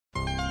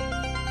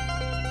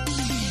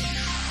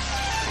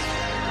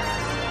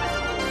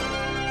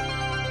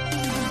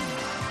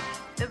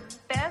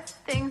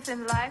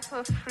in life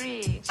for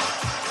free.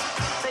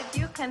 But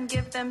you can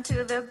give them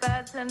to the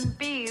birds and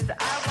bees.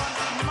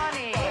 I want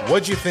money.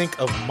 What'd you think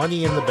of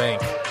Money in the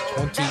Bank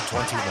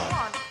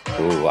 2021?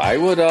 Ooh, I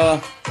would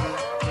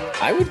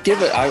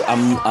give it.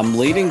 I'm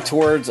leaning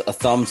towards a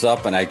thumbs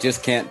up, and I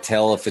just can't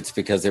tell if it's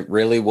because it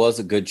really was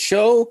a good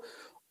show,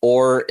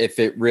 or if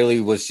it really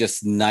was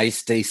just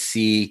nice to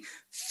see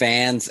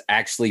fans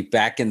actually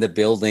back in the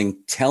building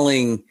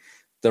telling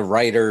the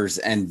writers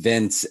and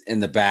Vince in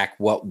the back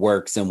what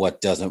works and what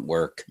doesn't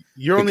work.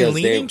 You're only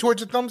leaning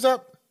towards a thumbs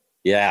up?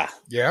 Yeah.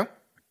 Yeah?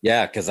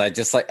 Yeah, because I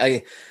just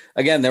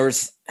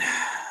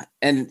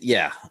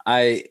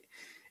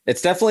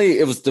it's definitely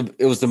it was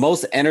the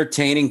most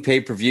entertaining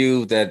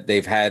pay-per-view that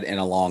they've had in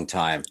a long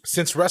time.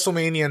 Since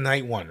WrestleMania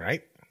Night 1,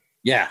 right?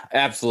 Yeah,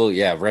 absolutely.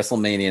 Yeah,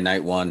 WrestleMania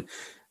Night 1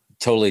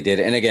 totally did.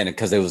 And again,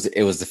 because it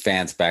was the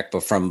fans back,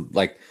 but from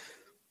like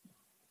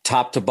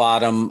top to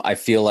bottom, I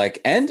feel like,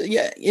 and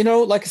yeah,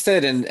 like I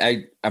said, and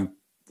I'm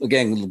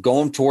again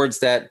going towards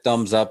that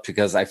thumbs up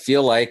because I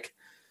feel like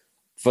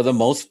for the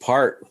most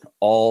part,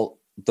 all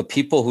the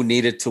people who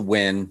needed to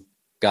win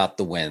got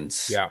the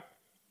wins. Yeah.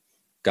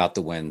 Got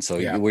the win. So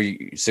yeah.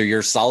 So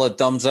you're solid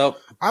thumbs up?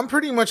 I'm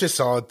pretty much a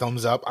solid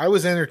thumbs up. I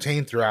was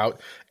entertained throughout,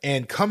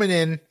 and coming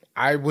in,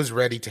 I was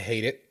ready to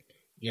hate it,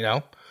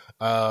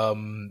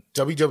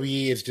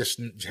 WWE is just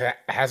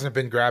hasn't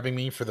been grabbing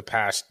me for the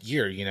past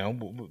year,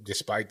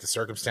 despite the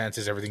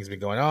circumstances, everything's been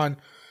going on.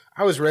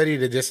 I was ready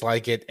to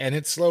dislike it, and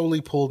it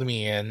slowly pulled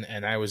me in,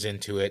 and I was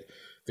into it.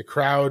 The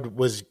crowd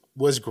was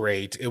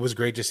great. It was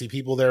great to see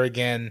people there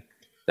again.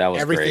 That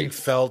was everything great.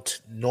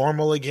 Felt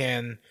normal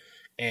again,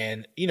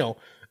 and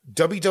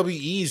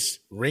WWE's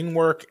ring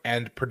work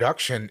and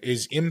production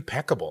is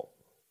impeccable.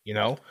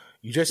 You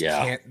just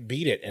can't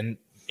beat it, and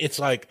it's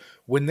like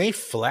when they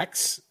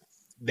flex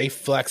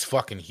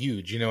fucking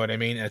huge. You know what I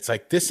mean? It's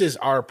like, this is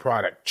our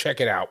product.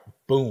 Check it out.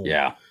 Boom.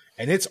 Yeah.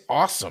 And it's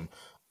awesome.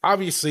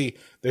 Obviously,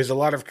 there's a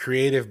lot of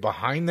creative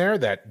behind there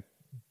that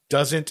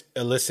doesn't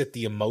elicit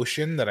the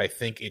emotion that I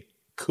think it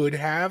could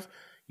have.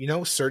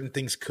 Certain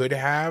things could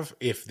have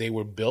if they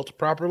were built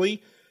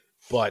properly.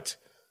 But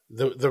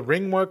the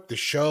ring work, the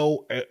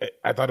show,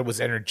 I thought it was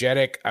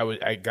energetic.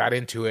 I got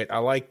into it. I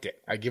liked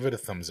it. I give it a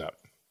thumbs up.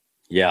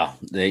 Yeah,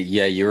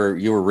 you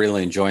were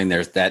really enjoying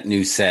that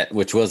new set,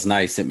 which was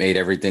nice. It made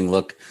everything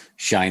look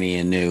shiny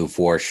and new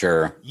for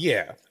sure.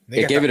 Yeah,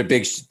 it gave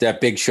it that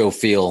big show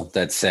feel.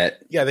 That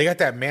set. Yeah, they got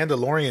that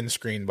Mandalorian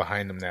screen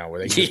behind them now, where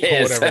they can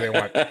pull whatever they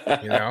want.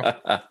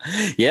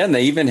 Yeah, and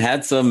they even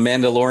had some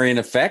Mandalorian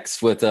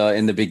effects with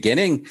in the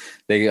beginning.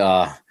 They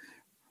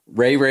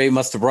Ray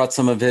must have brought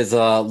some of his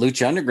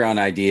Lucha Underground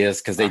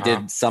ideas because they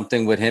did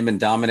something with him and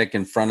Dominic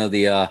in front of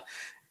the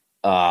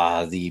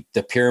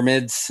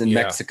pyramids in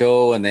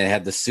Mexico, and they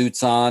had the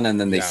suits on, and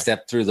then they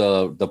stepped through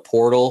the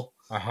portal.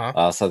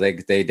 So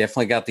they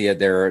definitely got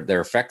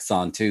their effects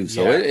on too.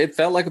 So it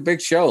felt like a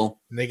big show.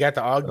 And they got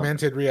the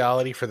augmented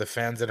reality for the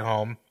fans at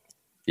home.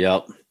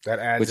 Yep. That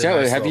adds.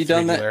 Have you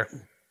done that? Layer.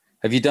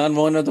 Have you done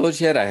one of those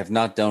yet? I have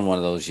not done one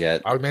of those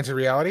yet. Augmented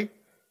reality?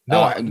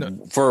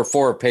 No,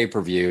 for a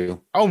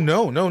pay-per-view. Oh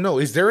no!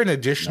 Is there an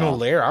additional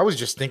layer? I was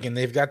just thinking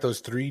they've got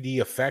those 3D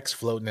effects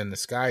floating in the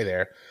sky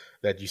there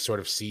that you sort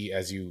of see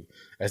as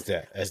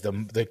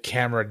the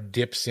camera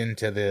dips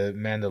into the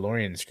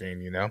Mandalorian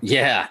screen,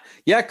 Yeah,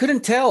 I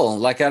couldn't tell.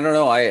 Like, I don't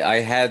know.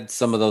 I had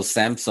some of those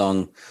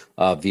Samsung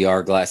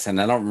VR glass,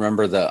 and I don't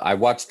remember I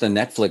watched the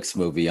Netflix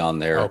movie on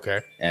there.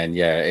 Okay, and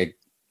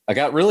I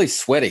got really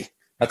sweaty.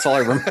 That's all I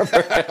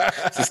remember.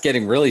 Just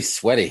getting really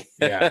sweaty.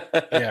 Yeah.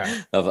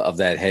 of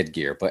that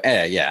headgear. But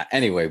yeah.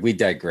 Anyway, we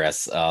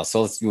digress.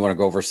 So you want to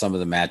go over some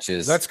of the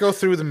matches? Let's go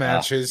through the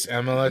matches.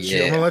 I'm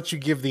gonna let you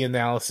give the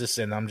analysis,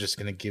 and I'm just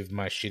gonna give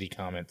my shitty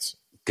comments.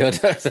 Good.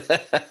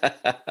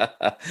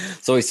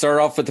 So we start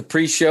off with the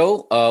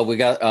pre-show. We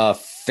got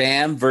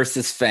Fam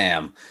versus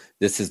Fam.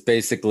 This is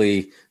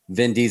basically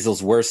Vin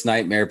Diesel's worst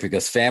nightmare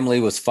because family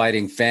was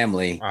fighting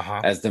family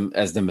as the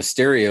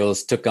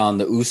Mysterios took on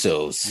the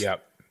Usos.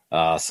 Yep.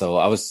 So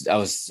I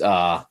was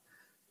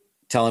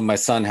telling my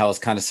son how I was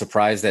kind of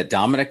surprised that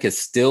Dominic is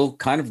still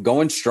kind of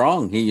going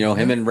strong. He,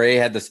 him and Ray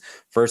had this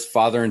first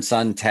father and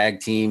son tag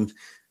team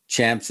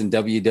champs in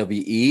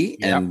WWE,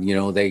 and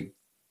they,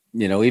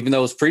 even though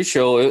it was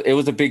pre-show, it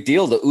was a big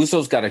deal. The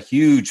Usos got a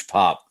huge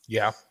pop.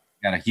 Yeah,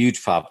 got a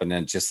huge pop, and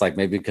then just like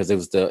maybe because it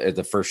was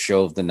the first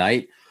show of the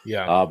night.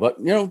 Yeah.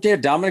 But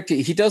Dominic,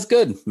 he does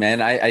good,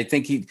 man. I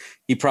think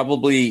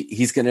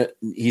he's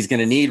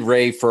gonna need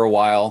Ray for a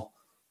while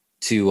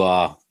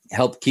to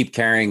help keep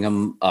carrying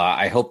him.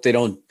 I hope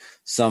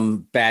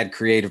some bad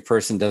creative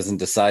person doesn't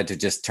decide to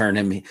just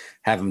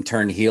have him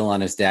turn heel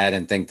on his dad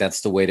and think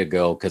that's the way to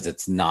go, because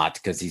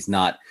he's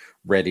not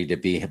ready to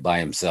be by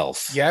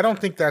himself. Yeah, I don't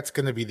think that's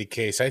going to be the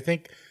case. I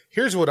think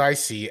here's what I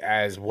see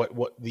as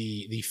what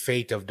the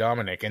fate of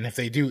Dominic, and if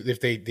they do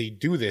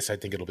this, I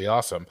think it'll be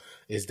awesome,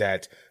 is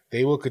that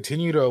they will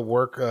continue to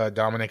work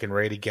Dominic and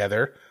Ray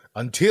together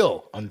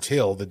until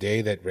the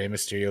day that Rey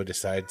Mysterio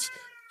decides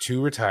to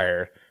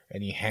retire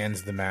and he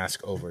hands the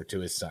mask over to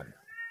his son.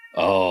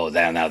 Oh,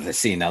 now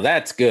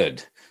that's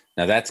good.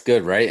 Now that's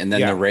good, right? And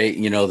then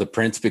Yeah. the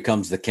prince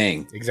becomes the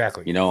king.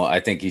 Exactly. I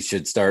think he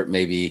should start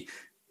maybe.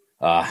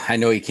 I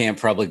know he can't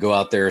probably go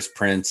out there as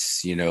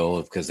Prince,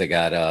 because they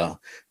got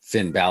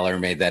Finn Balor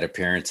made that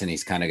appearance and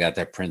he's kind of got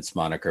that Prince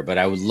moniker. But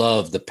I would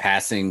love the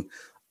passing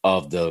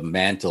of the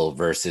mantle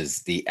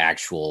versus the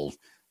actual.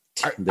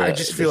 I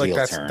just feel like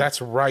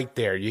that's right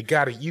there. You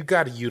gotta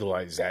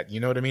utilize that. You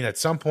know what I mean? At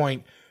some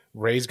point,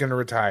 Ray's gonna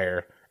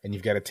retire, and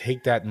you've got to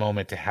take that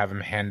moment to have him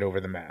hand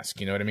over the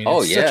mask. You know what I mean?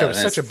 Oh,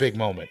 It's such a big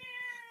moment.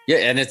 Yeah,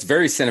 and it's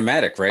very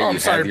cinematic, right? Oh, I'm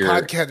sorry,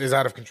 Podcat is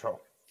out of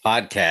control.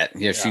 Podcat,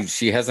 yeah.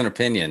 She has an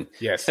opinion.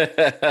 Yes,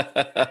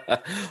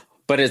 but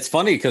it's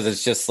funny because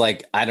it's just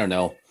like, I don't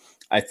know.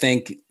 I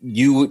think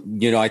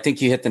I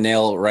think you hit the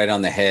nail right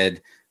on the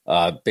head.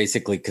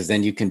 Basically, because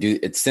then you can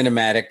it's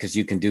cinematic because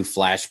you can do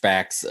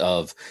flashbacks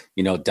of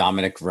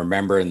Dominic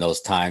remembering those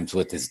times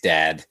with his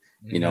dad,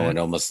 and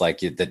almost like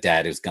the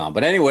dad is gone.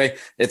 But anyway,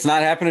 it's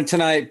not happening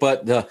tonight.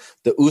 But the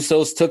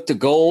Usos took the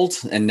gold,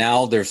 and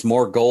now there's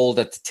more gold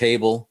at the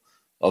table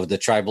of the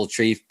tribal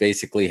chief.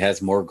 Basically,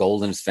 has more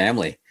gold in his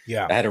family.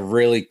 Yeah, I had a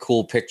really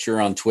cool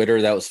picture on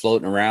Twitter that was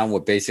floating around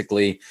with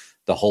basically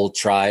the whole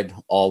tribe,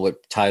 all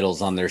with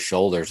titles on their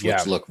shoulders,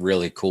 which look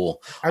really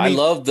cool. I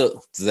love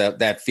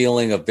that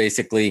feeling of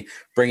basically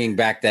bringing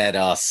back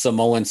that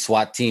Samoan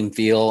SWAT team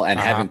feel and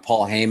having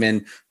Paul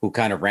Heyman, who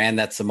kind of ran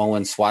that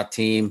Samoan SWAT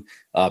team,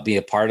 be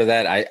a part of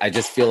that. I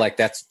just feel like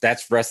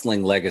that's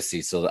wrestling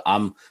legacy. So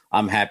I'm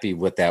happy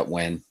with that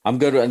win. I'm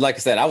good. And like I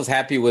said, I was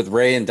happy with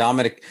Ray and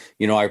Dominic.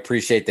 I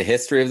appreciate the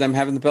history of them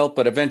having the belt,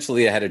 but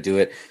eventually I had to do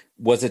it.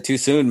 Was it too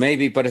soon?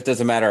 Maybe, but it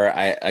doesn't matter.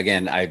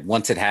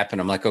 Once it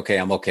happened, I'm like, okay,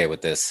 I'm okay with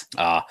this.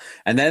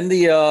 And then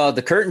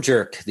the curtain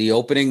jerk, the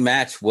opening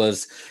match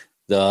was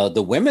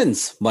the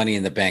women's Money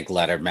in the Bank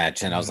ladder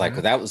match, and I was like,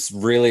 that was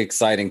really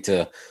exciting.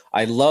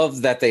 I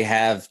love that they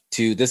have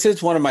this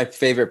is one of my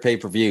favorite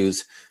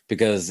pay-per-views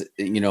because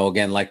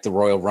again, like the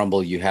Royal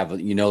Rumble, you have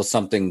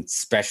something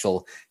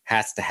special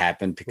has to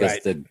happen because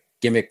the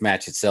gimmick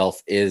match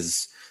itself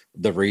is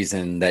the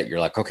reason that you're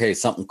like, okay,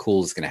 something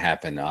cool is going to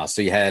happen.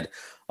 So you had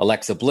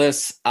Alexa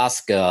Bliss,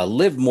 Asuka,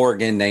 Liv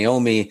Morgan,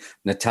 Naomi,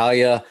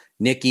 Natalya,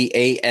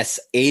 Nikki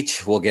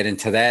ASH. We'll get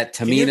into that.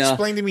 Tamina. Can you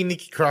explain to me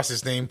Nikki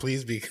Cross's name,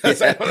 please?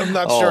 Because I'm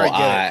not sure I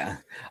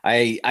get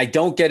it. I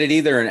don't get it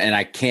either, and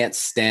I can't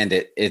stand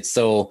it. It's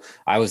so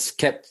I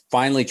kept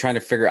finally trying to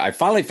figure. I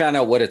finally found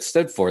out what it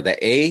stood for. The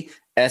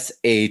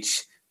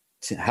ASH.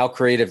 How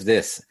creative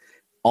this!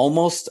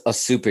 Almost a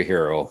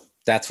superhero.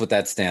 That's what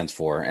that stands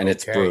for, and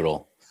it's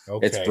brutal.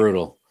 Okay. It's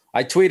brutal.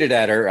 I tweeted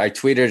at her.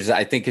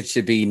 I think it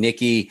should be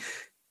Nikki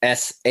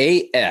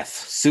SAF,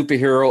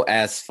 superhero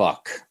as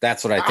fuck.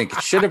 That's what I think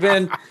it should have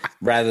been,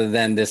 rather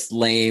than this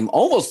lame,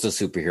 almost a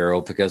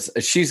superhero, because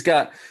she's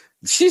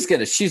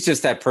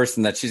just that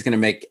person that she's gonna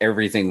make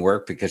everything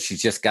work because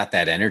she's just got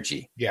that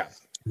energy. Yeah.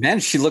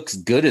 Man, she looks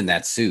good in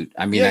that suit.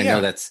 I mean, I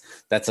know that's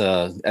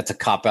a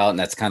cop out and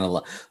that's kind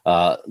of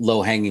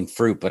low hanging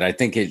fruit, but I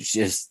think it's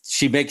just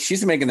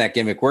she's making that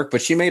gimmick work,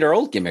 but she made her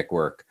old gimmick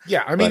work.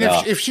 Yeah, I mean,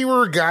 if she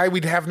were a guy,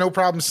 we'd have no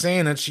problem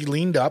saying that she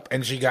leaned up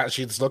and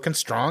she's looking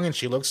strong and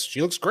she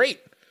looks great.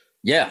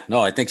 Yeah,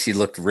 no, I think she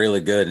looked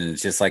really good, and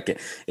it's just like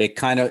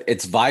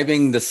it's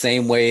vibing the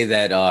same way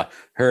that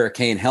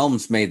Shane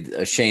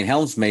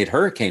Helms made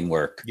Hurricane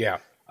work. Yeah.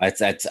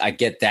 I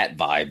get that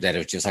vibe that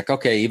it's just like,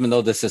 okay, even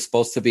though this is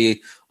supposed to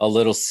be a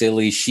little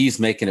silly, she's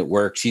making it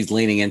work. She's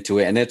leaning into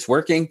it and it's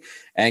working.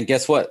 And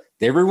guess what?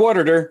 They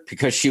rewarded her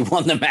because she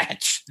won the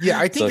match. Yeah,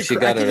 I think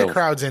the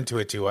crowd's into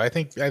it too. I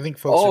think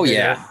folks. Oh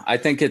yeah, I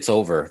think it's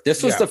over.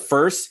 This was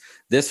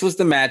This was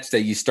the match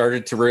that you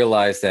started to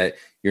realize that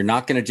you're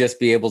not going to just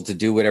be able to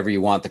do whatever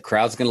you want. The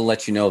crowd's going to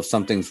let you know if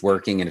something's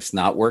working and if it's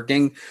not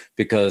working,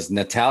 because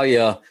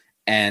Natalya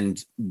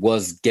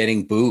was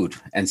getting booed,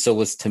 and so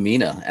was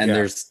Tamina, and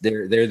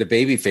they're the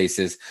baby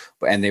faces,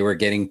 and they were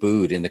getting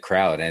booed in the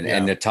crowd,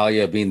 and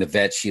Natalya, being the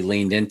vet, she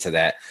leaned into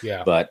that.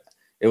 But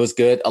it was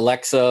good.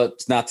 Alexa,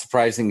 it's not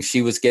surprising,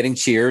 she was getting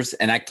cheers,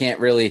 and I can't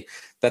really,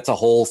 that's a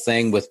whole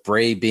thing with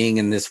Bray being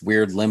in this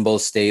weird limbo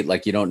state,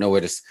 like you don't know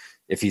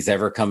if he's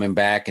ever coming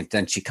back, and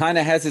then she kind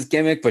of has his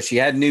gimmick, but she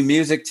had new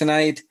music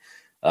tonight,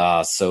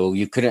 so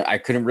I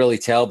couldn't really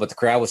tell, but the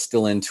crowd was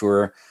still into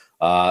her.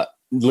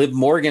 Liv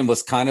Morgan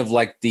was kind of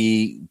like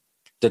the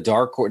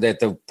dark horse, that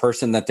the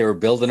person that they were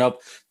building up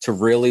to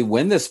really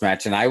win this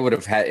match. And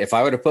if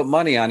I would have put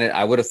money on it,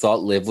 I would have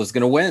thought Liv was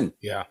going to win.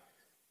 Yeah.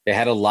 They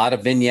had a lot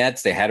of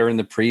vignettes. They had her in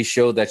the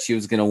pre-show that she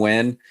was going to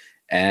win,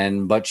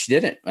 but she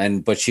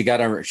didn't. But she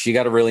got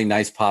a really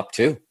nice pop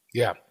too.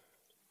 Yeah.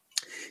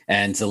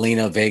 And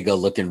Zelina Vega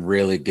looking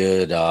really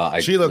good.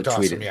 She looked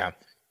awesome. Yeah.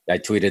 I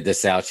tweeted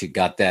this out. She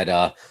got that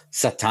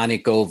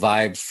Satanico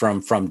vibes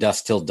from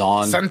Dusk Till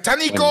Dawn.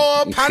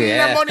 Satanico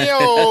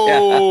Pandemonio.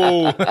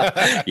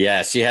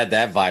 Yeah, she had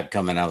that vibe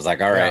coming. I was like,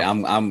 all right,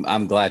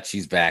 I'm glad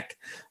she's back.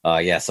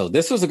 So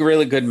this was a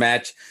really good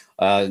match.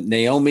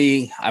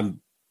 Naomi,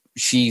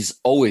 she's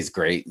always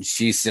great.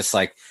 She's just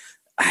like,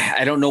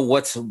 I don't know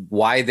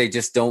why they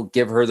just don't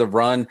give her the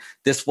run.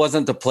 This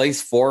wasn't the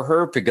place for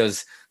her,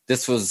 because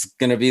this was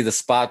going to be the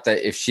spot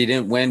that if she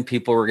didn't win,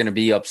 people were going to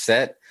be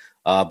upset.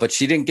 But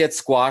she didn't get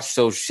squashed.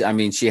 So, she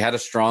had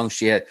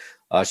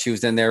she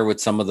was in there with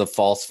some of the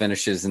false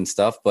finishes and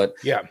stuff. But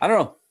yeah, I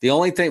don't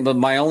know.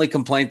 My only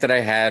complaint that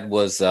I had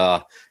was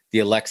the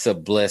Alexa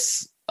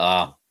Bliss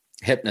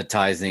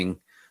hypnotizing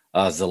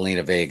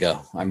Zelina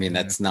Vega. I mean,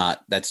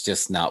 that's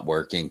just not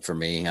working for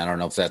me. I don't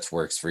know if that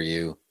works for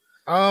you.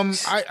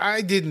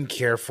 I didn't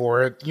care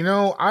for it.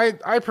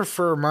 I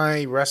prefer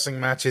my wrestling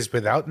matches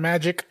without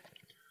magic.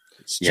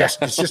 It's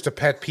just a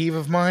pet peeve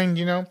of mine,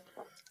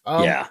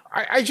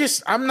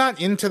 I'm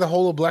not into the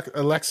whole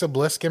Alexa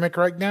Bliss gimmick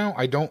right now.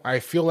 I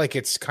feel like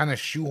it's kind of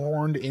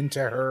shoehorned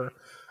into her,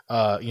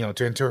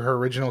 into her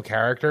original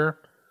character.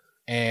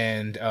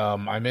 And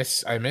I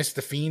miss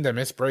the Fiend. I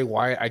miss Bray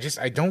Wyatt.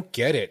 I don't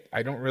get it.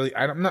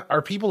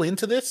 Are people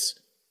into this?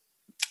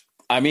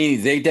 I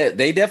mean, they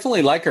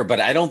definitely like her, but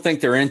I don't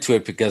think they're into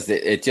it because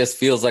it just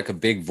feels like a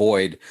big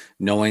void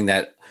knowing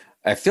that.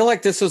 I feel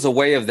like this was a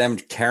way of them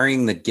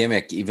carrying the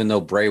gimmick, even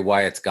though Bray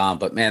Wyatt's gone.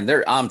 But man,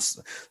 there's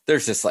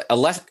just like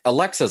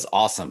Alexa's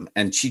awesome,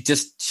 and she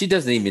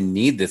doesn't even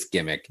need this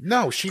gimmick.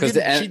 No, she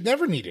didn't. She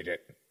never needed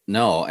it.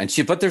 No,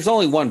 but there's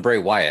only one Bray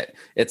Wyatt.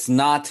 It's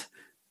not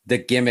the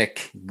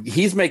gimmick.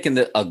 He's making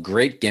a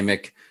great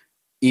gimmick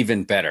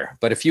even better.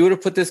 But if you would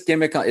have put this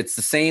gimmick on, it's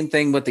the same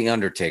thing with the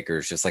Undertaker.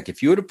 It's just like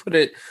if you would have put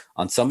it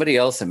on somebody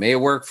else, it may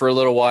have worked for a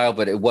little while,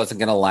 but it wasn't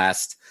going to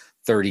last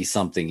 30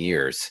 something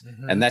years.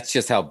 Mm-hmm. And that's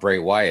just how Bray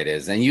Wyatt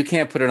is. And you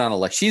can't put it on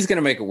Alexa. She's going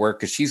to make it work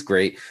because she's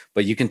great,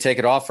 but you can take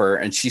it off her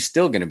and she's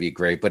still going to be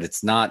great, but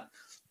it's not,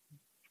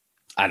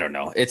 I don't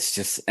know. It's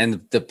just,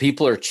 and the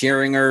people are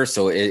cheering her.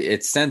 So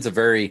it sends a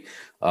very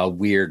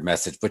weird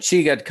message, but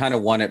she had kind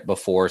of won it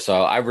before.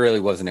 So I really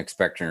wasn't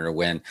expecting her to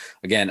win.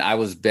 Again, I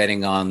was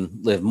betting on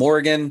Liv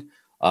Morgan,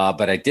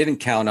 but I didn't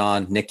count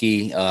on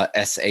Nikki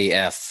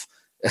SAF.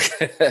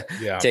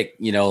 Yeah.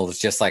 It's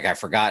just like I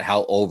forgot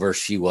how over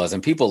she was,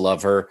 and people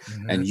love her,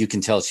 mm-hmm. and you can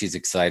tell she's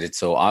excited.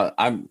 So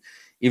I'm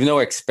even though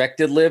I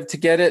expected Liv to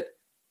get it,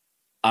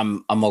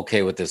 I'm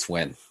okay with this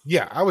win.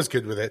 Yeah, I was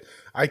good with it.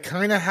 I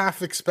kind of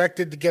half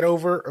expected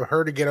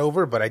her to get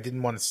over, but I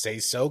didn't want to say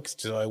so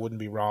I wouldn't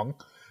be wrong.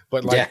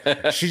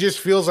 But she just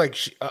feels like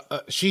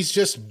she's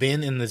just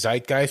been in the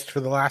zeitgeist for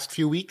the last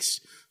few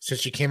weeks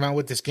since she came out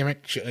with this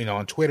gimmick.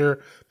 On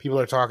Twitter, people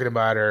are talking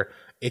about her.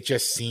 It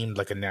just seemed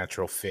like a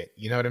natural fit.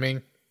 You know what I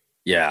mean?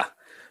 Yeah.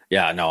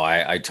 Yeah, no,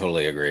 I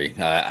totally agree.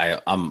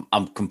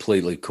 I'm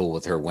completely cool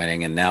with her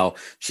winning. And now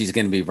she's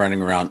going to be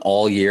running around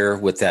all year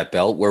with that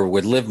belt, where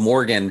with Liv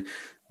Morgan,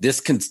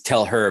 this can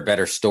tell her a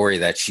better story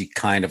that she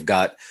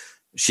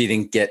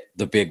didn't get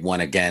the big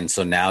one again.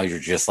 So now you're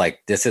just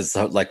like, this is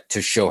like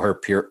to show her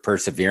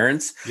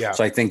perseverance. Yeah.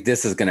 So I think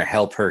this is going to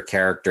help her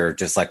character.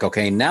 Just like,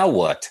 okay, now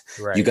what?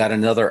 Right. You got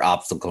another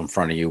obstacle in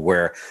front of you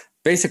where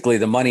basically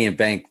the Money in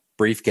Bank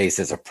briefcase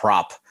is a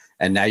prop.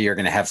 And now you're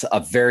going to have a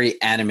very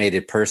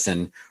animated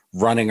person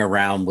running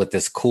around with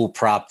this cool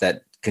prop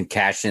that can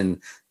cash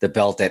in the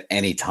belt at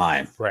any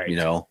time. Right.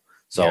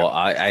 So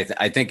yeah.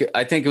 I think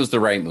it was the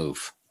right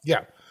move.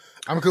 Yeah.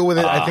 I'm cool with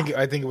it. I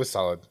think it was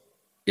solid.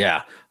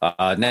 Yeah.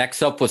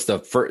 Next up was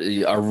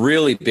a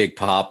really big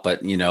pop,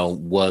 but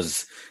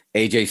was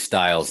AJ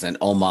Styles and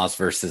Omos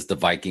versus the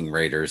Viking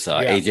Raiders.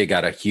 AJ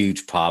got a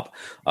huge pop.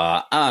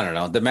 I don't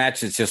know. The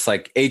match is just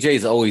like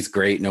AJ's always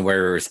great.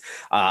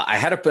 I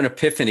had an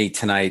epiphany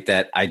tonight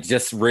that I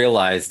just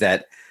realized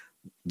that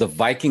the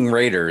Viking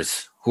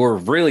Raiders, who are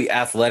really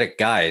athletic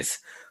guys,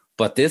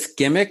 but this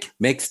gimmick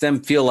makes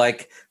them feel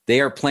like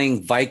they are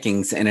playing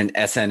Vikings in an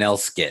SNL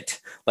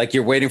skit. Like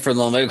you're waiting for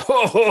them, like,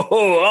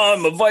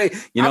 I'm a Viking.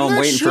 I'm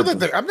not sure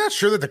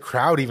that the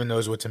crowd even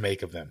knows what to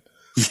make of them.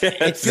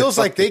 Yeah, it feels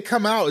like they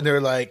come out and they're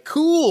like,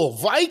 cool,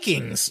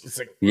 Vikings. It's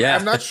like, yeah.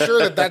 I'm not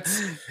sure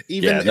that's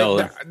even,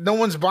 no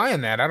one's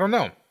buying that. I don't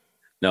know.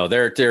 No,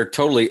 they're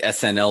totally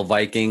SNL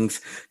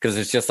Vikings, because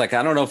it's just like,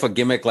 I don't know if a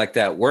gimmick like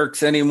that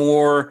works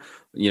anymore,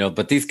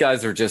 but these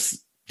guys are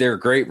they're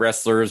great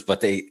wrestlers,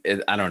 but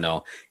I don't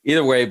know.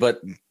 Either way,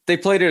 but they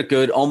played it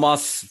good.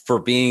 Omos, for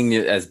being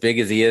as big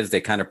as he is,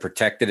 they kind of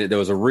protected it. There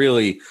was a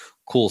really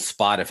cool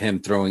spot of him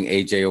throwing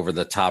AJ over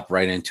the top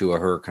right into a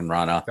Hurricane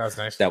Rana. That was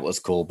nice. That was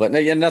cool. But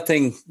yeah,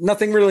 nothing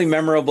really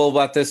memorable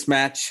about this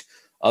match,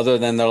 other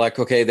than they're like,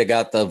 okay, they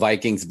got the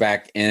Vikings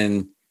back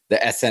in, the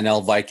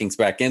SNL Vikings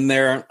back in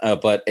there,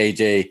 but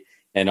AJ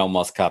and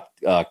Omos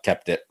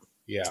kept it.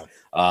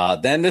 Yeah.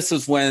 Then this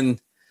is when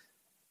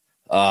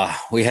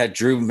we had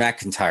Drew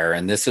McIntyre,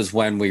 and this is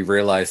when we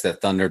realized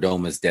that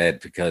Thunderdome is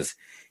dead, because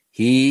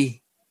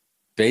he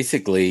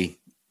basically,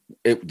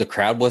 the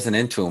crowd wasn't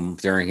into him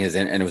during his,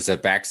 and it was a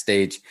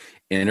backstage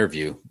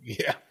interview.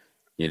 Yeah.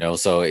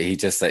 So he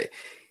just like,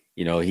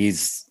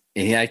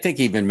 I think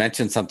he even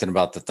mentioned something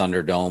about the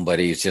Thunderdome, but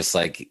he's just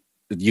like,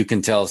 you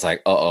can tell it's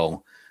like,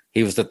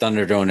 he was the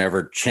Thunderdome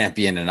ever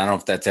champion, and I don't know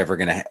if that's ever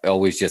going to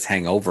always just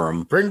hang over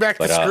him. Bring back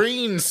the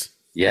screens.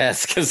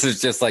 Yes, because it's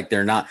just like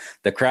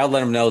the crowd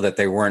let him know that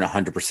they weren't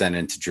 100%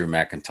 into Drew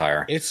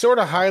McIntyre. It sort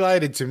of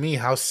highlighted to me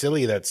how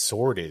silly that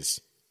sword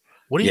is.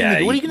 What are you Yeah,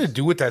 gonna What are you gonna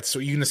do with that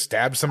sword? You gonna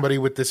stab somebody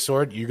with this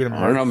sword? You're gonna I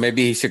don't murder? know.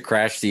 Maybe he should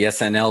crash the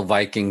SNL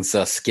Vikings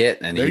skit,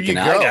 and There he you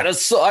can. go. I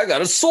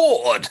got a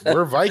sword.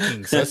 We're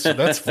Vikings.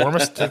 Let's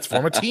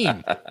form a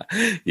team.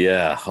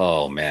 Yeah.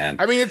 Oh man.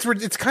 I mean,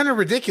 it's kind of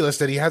ridiculous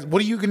that he has. What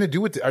are you gonna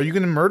do with it? Are you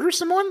gonna murder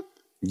someone?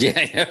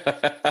 Yeah.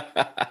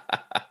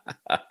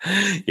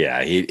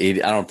 Yeah.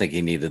 He. I don't think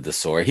he needed the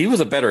sword. He was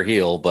a better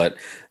heel, but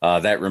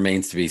that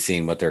remains to be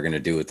seen what they're going to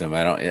do with him.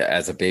 I don't.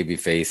 As a baby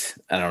face,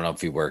 I don't know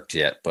if he worked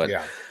yet, but.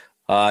 Yeah.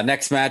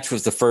 Next match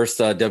was the first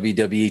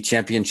WWE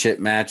Championship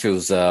match. It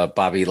was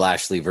Bobby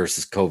Lashley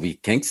versus Kofi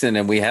Kingston,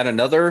 and we had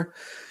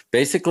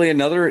basically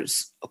another.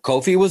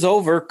 Kofi was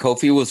over.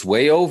 Kofi was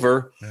way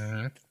over,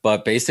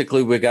 but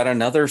basically we got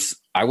another.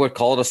 I would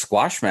call it a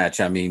squash match.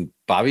 I mean,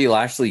 Bobby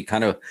Lashley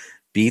kind of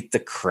beat the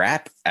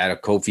crap out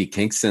of Kofi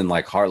Kingston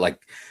like hard,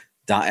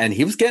 and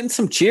he was getting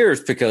some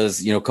cheers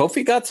because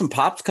Kofi got some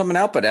pops coming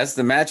out, but as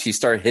the match he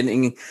started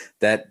hitting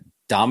that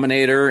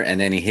Dominator, and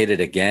then he hit it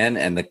again,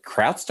 and the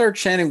crowd started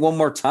chanting one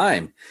more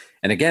time.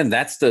 And again,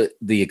 that's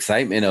the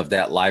excitement of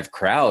that live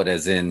crowd,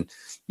 as in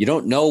you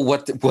don't know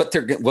what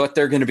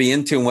they're going to be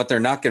into and what they're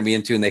not going to be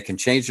into, and they can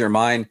change their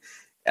mind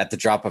at the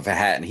drop of a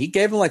hat. And he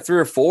gave him like 3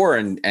 or 4,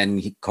 and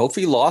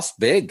Kofi lost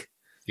big.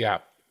 Yeah,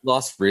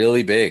 lost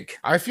really big.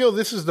 I feel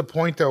this is the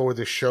point though where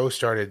the show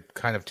started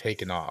kind of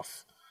taking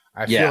off.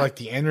 I feel like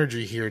the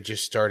energy here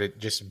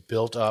just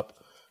built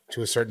up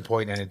to a certain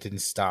point, and it didn't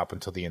stop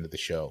until the end of the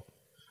show.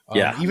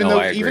 Even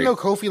though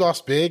Kofi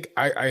lost big,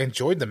 I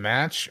enjoyed the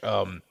match.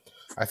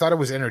 I thought it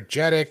was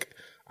energetic.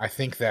 I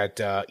think that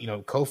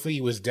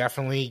Kofi was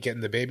definitely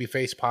getting the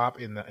babyface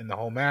pop in the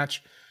whole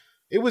match.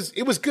 It was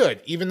good,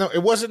 even though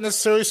it wasn't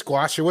necessarily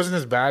squash. It wasn't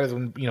as bad as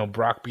when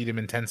Brock beat him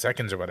in 10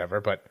 seconds or whatever.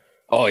 But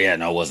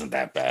it wasn't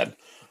that bad.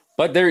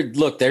 But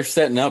they're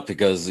setting up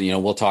because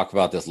we'll talk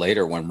about this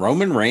later. When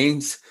Roman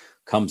Reigns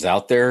comes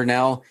out there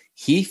now,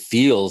 he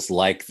feels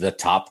like the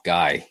top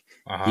guy.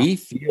 He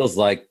feels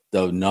like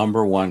the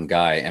number one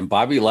guy, and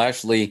Bobby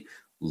Lashley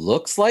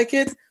looks like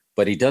it,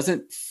 but he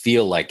doesn't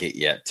feel like it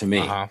yet to me.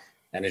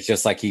 And it's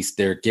just like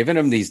they're giving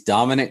him these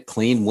dominant,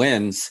 clean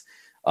wins.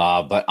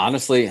 But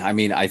honestly, I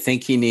mean, I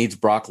think he needs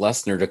Brock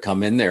Lesnar to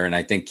come in there, and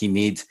I think he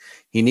needs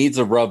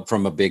a rub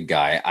from a big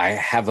guy. I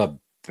have a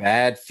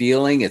bad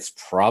feeling it's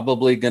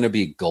probably going to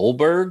be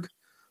Goldberg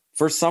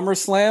for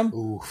SummerSlam.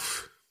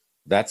 Oof.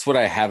 That's what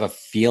I have a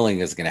feeling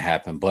is going to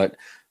happen, but.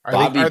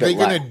 Are they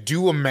going to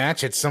do a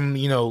match at some,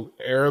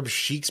 Arab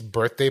sheik's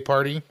birthday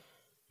party?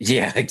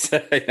 Yeah,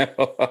 exactly.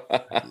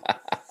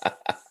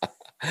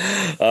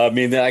 I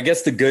mean, I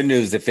guess the good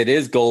news, if it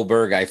is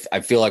Goldberg, I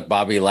feel like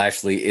Bobby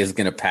Lashley is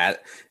going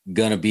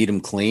to beat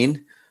him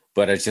clean.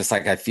 But it's just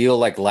like I feel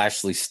like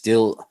Lashley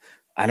still,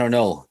 I don't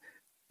know.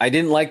 I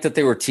didn't like that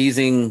they were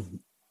teasing,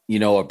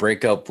 a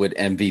breakup with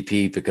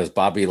MVP because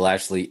Bobby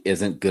Lashley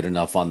isn't good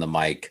enough on the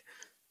mic.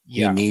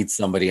 He needs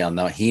somebody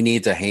he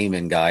needs a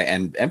Heyman guy,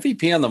 and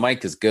MVP on the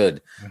mic is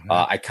good.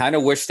 I kind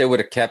of wish they would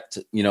have kept,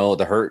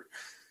 the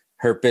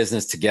hurt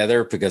business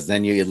together, because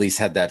then you at least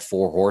had that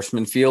 4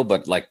 horseman feel,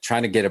 but like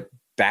trying to get it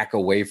back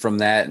away from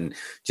that and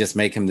just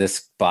make him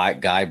this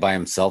guy by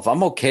himself.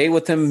 I'm okay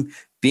with him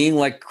being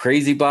like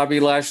crazy Bobby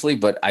Lashley,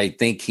 but I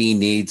think he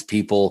needs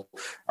people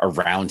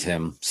around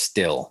him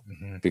still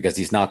because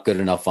he's not good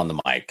enough on the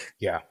mic.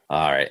 Yeah.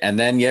 All right. And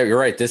then, you're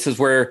right. This is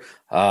where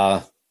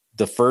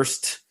the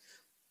first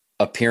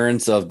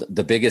appearance of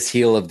the biggest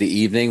heel of the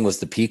evening was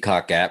the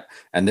Peacock app,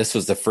 and this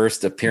was the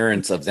first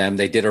appearance of them.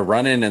 They did a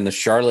run-in in the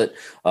Charlotte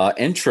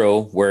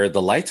intro where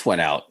the lights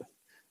went out,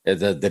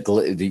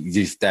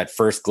 that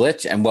first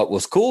glitch. And what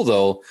was cool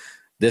though,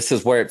 this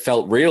is where it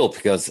felt real,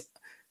 because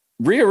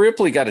Rhea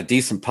Ripley got a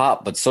decent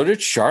pop, but so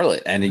did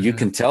Charlotte, and you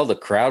can tell the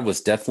crowd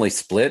was definitely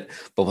split.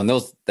 But when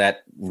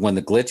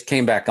the glitch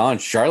came back on,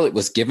 Charlotte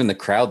was giving the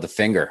crowd the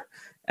finger.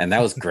 And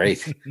that was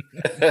great.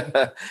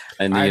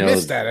 And I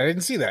missed that. I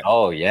didn't see that.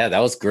 Oh, yeah, that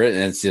was great.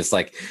 And it's just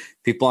like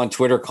people on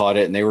Twitter caught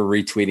it and they were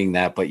retweeting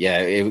that. But yeah,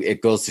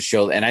 it goes to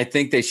show. And I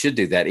think they should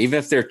do that. Even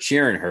if they're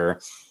cheering her,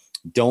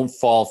 don't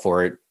fall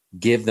for it.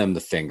 Give them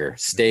the finger.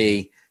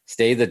 Stay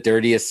the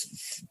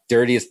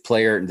dirtiest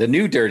player, the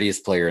new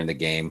dirtiest player in the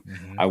game.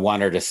 I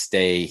want her to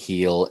stay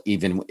heel,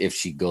 even if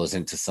she goes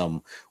into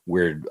some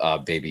weird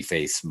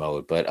babyface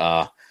mode. But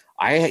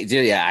I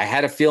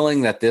had a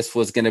feeling that this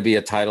was going to be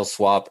a title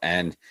swap,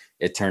 and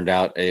it turned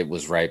out it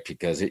was right,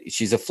 because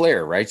she's a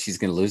Flair, right? She's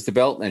going to lose the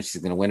belt and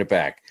she's going to win it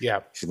back.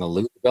 Yeah. She's going to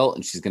lose the belt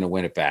and she's going to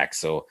win it back.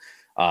 So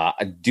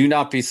do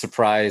not be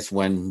surprised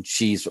when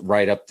she's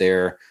right up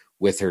there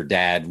with her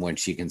dad, when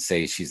she can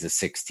say she's a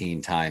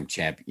 16-time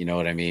champ. You know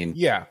what I mean?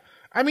 Yeah.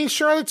 I mean,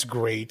 Charlotte's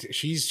great.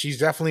 She's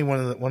definitely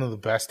one of the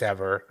best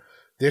ever.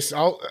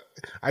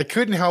 I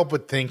couldn't help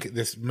but think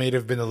this may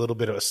have been a little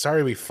bit of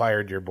sorry we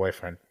fired your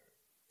boyfriend.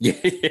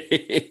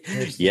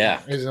 Yeah.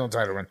 There's no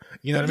title run.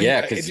 You know what I mean?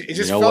 Yeah, it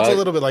just felt a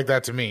little bit like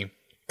that to me.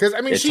 Because I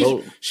mean,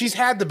 she's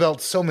had the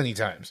belt so many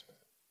times.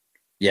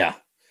 Yeah,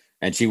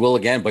 and she will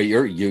again. But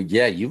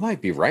you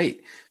might be right,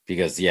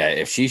 because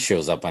if she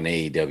shows up on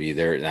AEW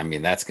there, I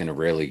mean, that's going to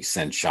really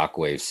send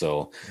shockwaves.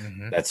 So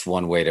that's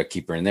one way to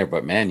keep her in there.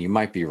 But man, you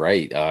might be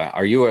right.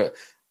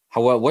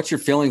 What's your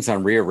feelings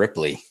on Rhea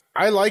Ripley?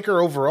 I like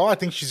her overall. I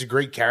think she's a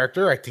great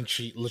character. I think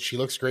she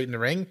looks great in the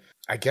ring.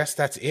 I guess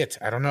that's it.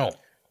 I don't know.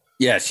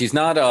 Yeah, she's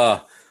not.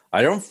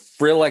 I don't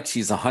feel like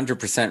she's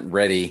 100%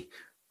 ready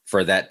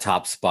for that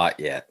top spot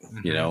yet.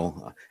 You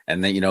know,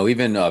 and then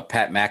even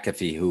Pat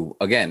McAfee, who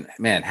again,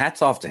 man,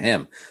 hats off to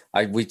him.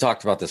 We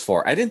talked about this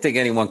before. I didn't think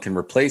anyone can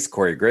replace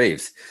Corey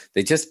Graves.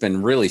 They just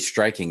been really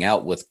striking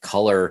out with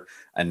color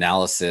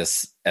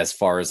analysis as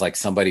far as like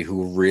somebody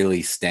who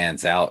really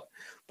stands out.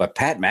 But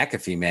Pat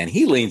McAfee, man,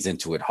 he leans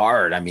into it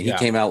hard. I mean, he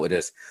came out with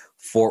his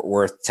Fort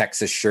Worth,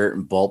 Texas shirt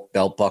and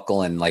belt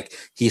buckle. And like,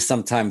 he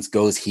sometimes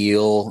goes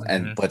heel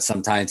but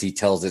sometimes he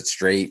tells it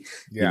straight,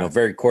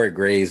 very Corey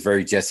Graves,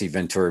 very Jesse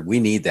Ventura. We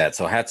need that.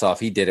 So hats off.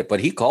 He did it,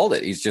 but he called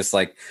it. He's just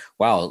like,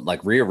 wow,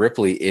 like Rhea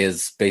Ripley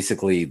is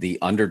basically the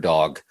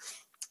underdog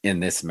in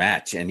this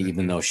match. And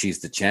even though she's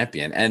the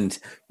champion and,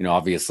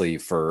 obviously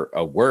for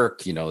a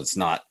work, it's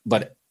not,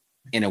 but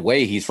in a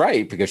way he's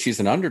right because she's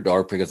an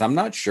underdog because I'm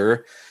not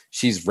sure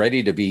she's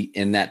ready to be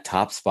in that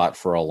top spot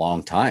for a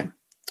long time.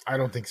 I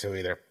don't think so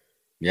either.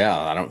 Yeah,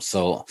 I don't.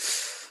 So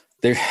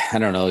I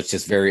don't know. It's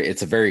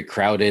a very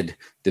crowded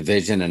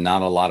division and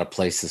not a lot of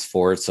places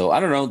for it. So I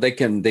don't know.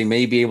 They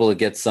may be able to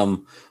get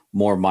some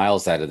more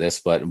miles out of this,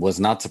 but was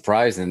not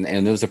surprised. And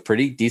it was a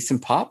pretty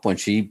decent pop when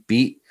she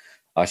beat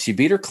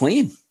her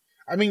clean.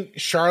 I mean,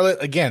 Charlotte,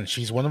 again,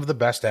 she's one of the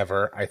best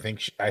ever. I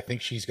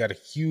think she's got a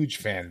huge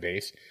fan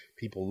base.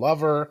 People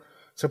love her.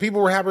 So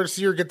people were happy to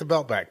see her get the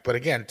belt back. But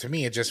again, to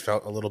me, it just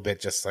felt a little bit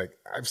just like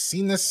I've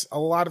seen this a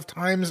lot of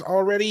times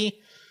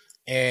already.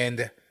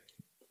 And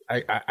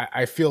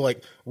I feel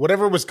like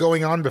whatever was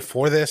going on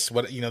before this,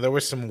 there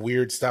was some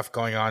weird stuff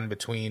going on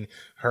between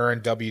her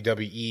and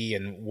WWE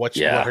and what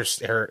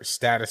her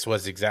status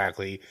was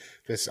exactly.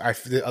 This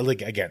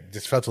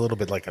just felt a little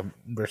bit like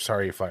we're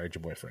sorry you fired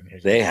your boyfriend.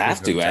 They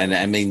have to, and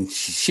I mean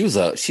she's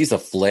a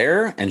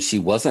Flair, and she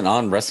wasn't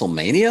on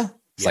WrestleMania.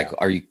 It's like,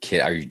 are you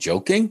kidding? Are you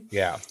joking?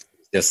 Yeah.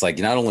 Just like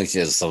not only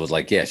just so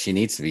like she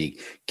needs to be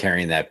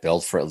carrying that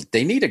belt for.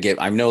 They need to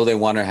get. I know they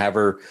want to have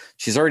her.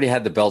 She's already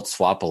had the belt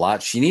swap a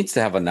lot. She needs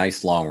to have a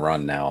nice long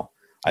run now.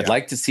 I'd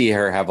like to see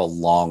her have a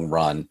long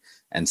run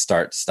and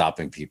start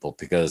stopping people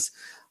because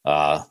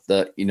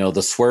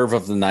the swerve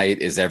of the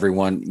night is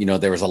everyone.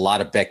 There was a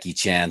lot of Becky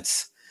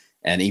chants,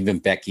 and even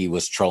Becky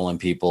was trolling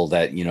people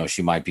that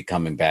she might be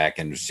coming back,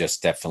 and it was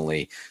just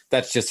definitely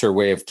that's just her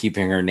way of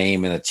keeping her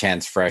name and the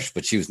chants fresh.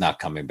 But she was not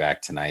coming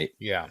back tonight.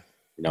 Yeah.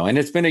 And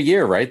it's been a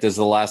year, right? This is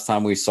the last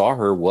time we saw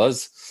her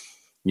was,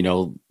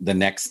 the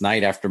next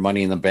night after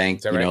Money in the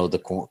Bank, right? The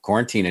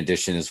quarantine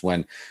edition is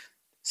when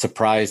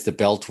surprised the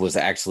belt was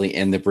actually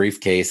in the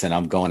briefcase and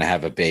I'm going to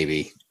have a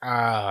baby.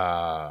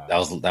 That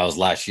was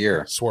last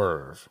year.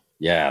 Swerve.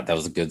 Yeah, that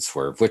was a good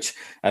swerve, which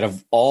out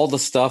of all the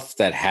stuff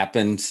that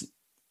happened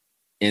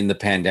in the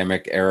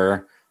pandemic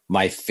era,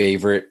 my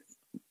favorite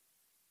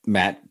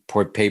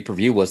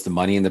pay-per-view was the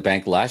Money in the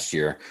Bank last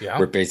year,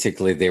 where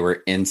basically they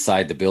were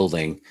inside the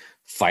building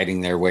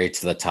fighting their way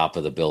to the top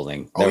of the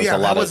building.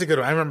 That was a good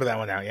one. I remember that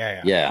one now.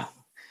 Yeah.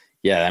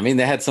 I mean,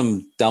 they had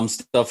some dumb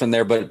stuff in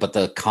there, but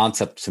the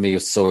concept to me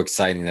was so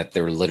exciting that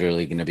they were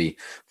literally going to be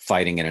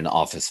fighting in an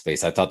office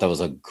space. I thought that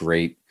was a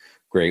great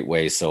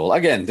way. So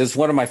again, this is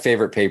one of my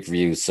favorite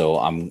pay-per-views. So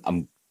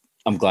I'm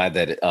glad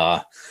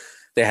that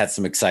they had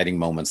some exciting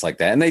moments like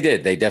that, and they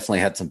did. They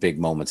definitely had some big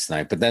moments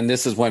tonight. But then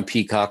this is when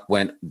Peacock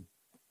went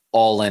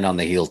all in on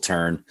the heel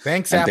turn.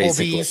 Thanks,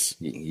 Applebee's.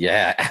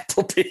 Yeah,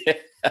 Applebee's.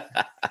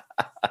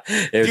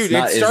 Dude,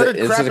 it started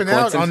crapping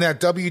out on that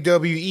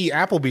WWE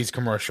Applebee's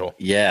commercial.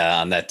 Yeah,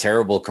 on that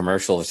terrible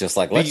commercial. It's just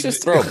like, let's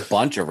just throw a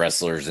bunch of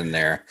wrestlers in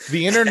there.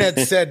 The internet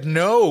said,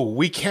 no,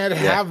 we can't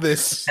have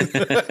this.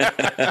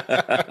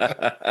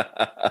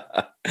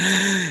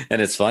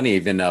 And it's funny,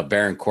 even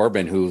Baron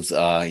Corbin, who's,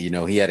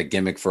 he had a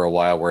gimmick for a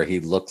while where he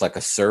looked like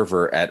a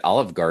server at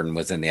Olive Garden,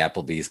 was in the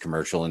Applebee's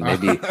commercial. And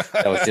maybe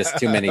that was just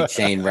too many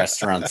chain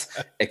restaurants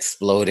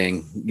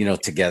exploding,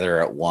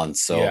 together at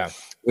once. So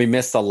we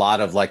missed a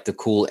lot of like the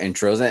cool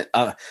intros. And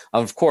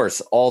of course,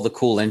 all the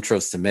cool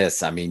intros to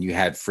miss. I mean, you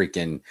had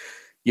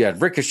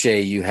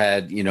Ricochet, you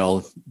had,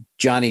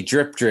 Johnny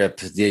Drip Drip,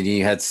 then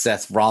you had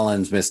Seth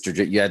Rollins, Mr.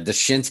 Drip, you had the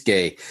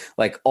Shinsuke,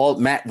 like all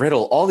Matt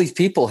Riddle, all these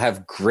people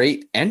have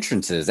great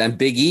entrances, and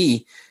Big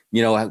E,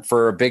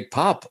 for a big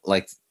pop,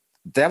 like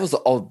that was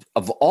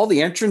all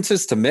the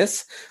entrances to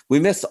miss. We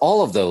missed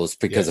all of those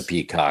because of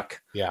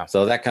Peacock. Yeah.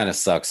 So that kind of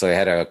sucks. So I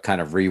had to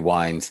kind of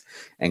rewind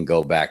and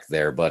go back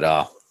there.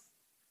 But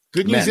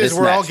good news is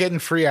we're all getting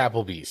free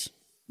Applebee's.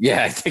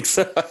 Yeah, I think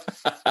so.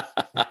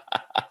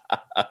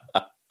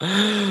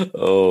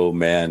 Oh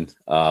man.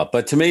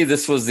 But to me,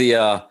 this was the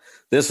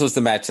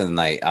match of the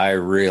night. I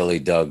really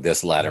dug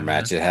this ladder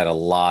match. It had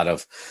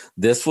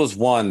this was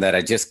one that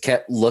I just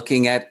kept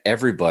looking at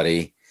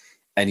everybody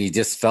and you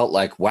just felt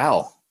like,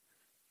 wow,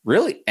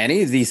 really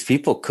any of these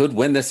people could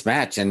win this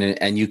match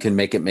and you can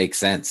make it make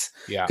sense.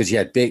 Yeah. Because you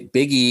had Big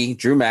E,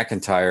 Drew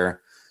McIntyre,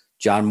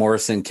 John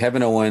Morrison,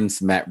 Kevin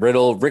Owens, Matt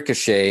Riddle,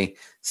 Ricochet,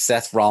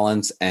 Seth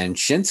Rollins, and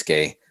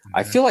Shinsuke.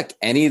 I feel like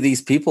any of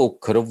these people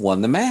could have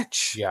won the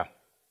match. Yeah.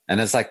 And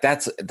it's like,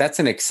 that's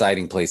an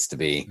exciting place to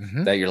be,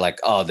 that you're like,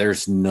 oh,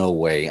 there's no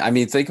way. I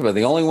mean, think about it.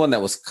 The only one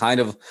that was kind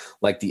of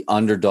like the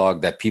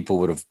underdog that people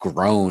would have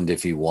groaned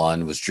if he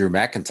won was Drew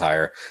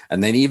McIntyre.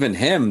 And then even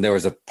him, there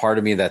was a part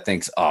of me that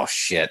thinks, oh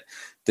shit,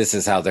 this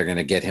is how they're going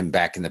to get him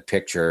back in the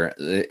picture,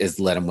 is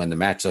let him win the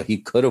match. So he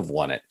could have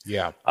won it.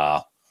 Yeah.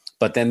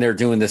 But then they're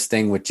doing this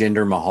thing with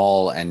Jinder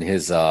Mahal and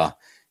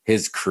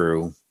his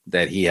crew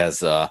that he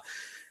has,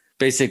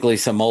 basically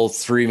some old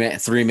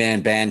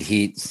three-man band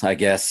heat, I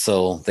guess.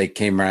 So they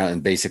came around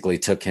and basically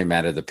took him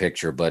out of the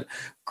picture. But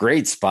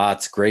great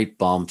spots, great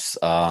bumps,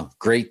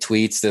 great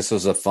tweets. This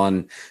was a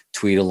fun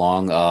tweet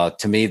along.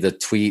 To me, the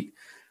tweet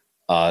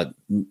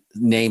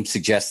name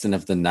suggestion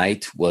of the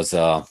night was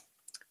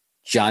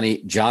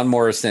John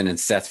Morrison and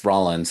Seth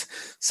Rollins.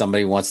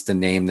 Somebody wants to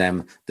name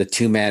them the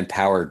two-man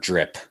power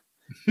drip,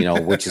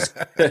 which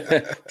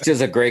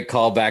is a great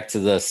callback to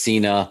the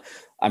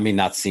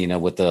not Cena,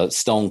 with the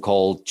Stone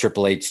Cold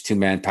Triple H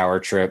two-man power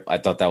trip. I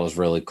thought that was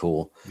really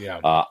cool. Yeah.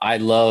 I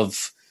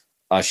love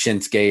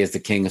Shinsuke as the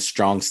king of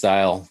strong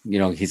style.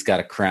 He's got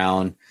a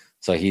crown,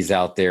 so he's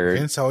out there.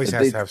 Vince always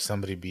has to have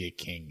somebody be a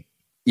king.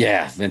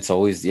 Yeah, Vince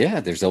always. Yeah,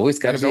 there's always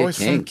got to be a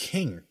king. Some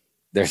king.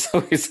 There's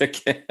always a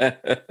king.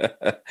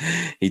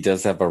 He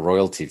does have a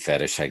royalty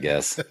fetish, I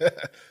guess.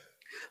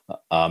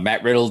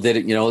 Matt Riddle did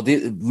it,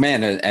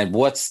 and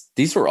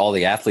these were all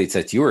the athletes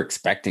that you were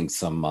expecting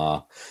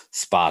some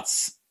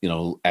spots,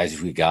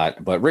 as we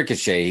got. But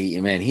Ricochet,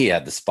 man, he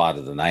had the spot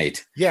of the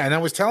night. Yeah, and I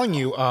was telling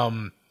you,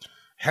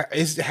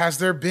 has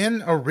there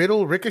been a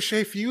Riddle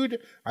Ricochet feud?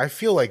 I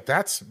feel like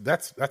that's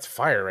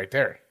fire right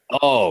there.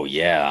 Oh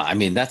yeah, I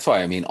mean that's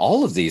why. I mean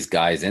all of these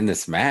guys in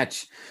this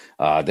match,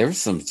 there's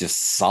some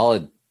just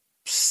solid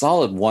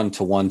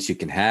one-to-ones you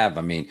can have.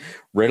 I mean,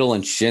 Riddle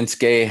and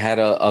Shinsuke had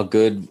a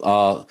good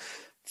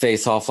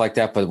face-off like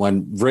that, but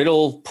when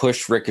Riddle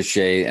pushed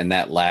Ricochet and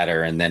that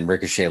ladder, and then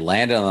Ricochet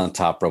landed on the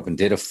top rope and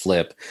did a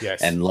flip,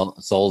 and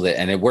sold it,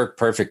 and it worked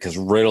perfect because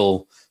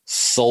Riddle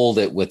sold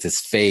it with his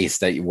face.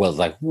 That was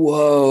like,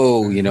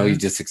 whoa, you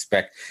just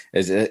expect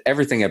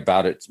everything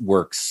about it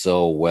works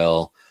so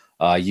well.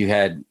 You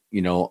had,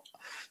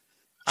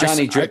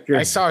 Johnny Drifter.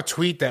 I saw a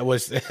tweet that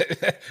was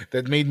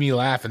that made me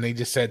laugh, and they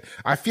just said,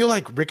 "I feel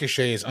like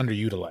Ricochet is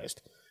underutilized."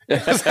 You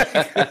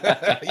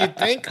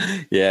think?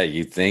 Yeah,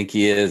 you think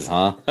he is,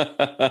 huh?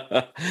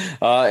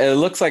 It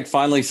looks like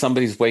finally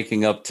somebody's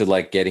waking up to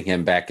like getting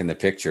him back in the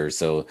picture.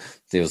 So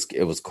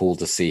it was cool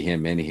to see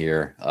him in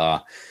here.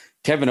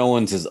 Kevin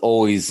Owens is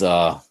always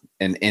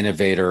an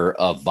innovator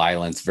of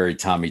violence, very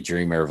Tommy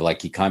Dreamer.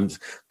 Like he comes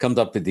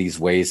up with these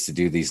ways to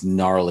do these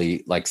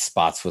gnarly like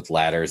spots with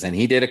ladders, and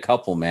he did a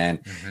couple. Man,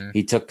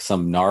 he took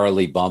some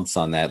gnarly bumps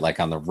on that, like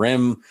on the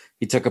rim.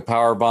 He took a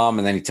power bomb,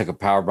 and then he took a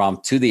power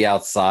bomb to the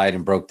outside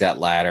and broke that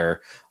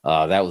ladder.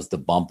 That was the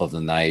bump of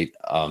the night.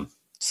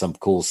 Some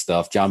cool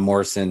stuff. John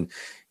Morrison,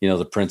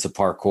 the Prince of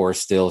Parkour,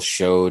 still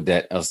showed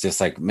that. I was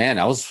just like, man,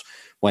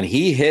 when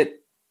he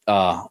hit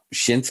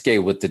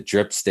Shinsuke with the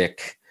drip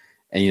stick.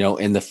 And,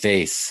 in the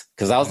face,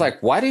 because I was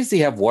like, why does he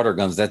have water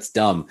guns? That's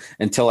dumb.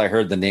 Until I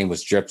heard the name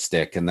was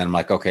Dripstick. And then I'm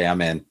like, okay,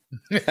 I'm in.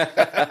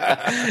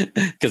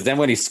 Because then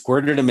when he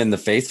squirted him in the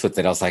face with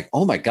it, I was like,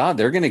 oh my God,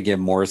 they're going to give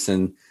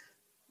Morrison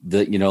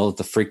they're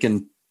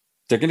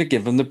going to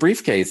give him the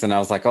briefcase. And I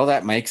was like, oh,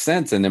 that makes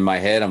sense. And in my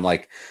head, I'm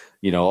like,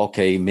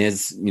 okay,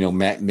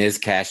 Miz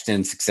cashed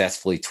in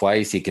successfully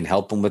twice. He can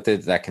help him with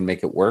it. That can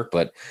make it work.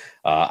 But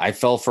I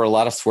fell for a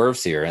lot of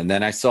swerves here. And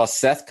then I saw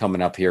Seth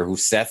coming up here, who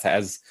Seth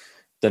has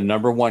the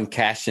number one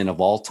cash in of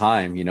all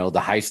time, the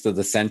heist of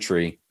the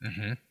century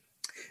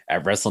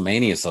at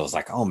WrestleMania. So I was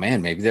like, oh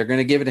man, maybe they're going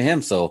to give it to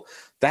him. So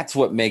that's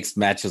what makes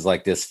matches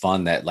like this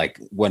fun, that like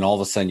when all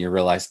of a sudden you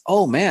realize,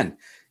 oh man,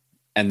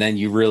 and then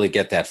you really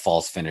get that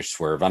false finish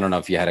swerve. I don't know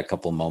if you had a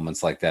couple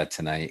moments like that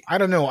tonight. I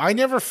don't know. I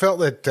never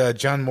felt that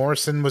John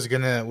Morrison was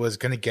gonna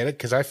get it,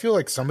 because I feel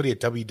like somebody at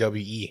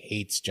WWE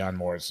hates John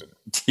Morrison.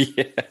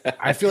 Yeah.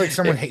 I feel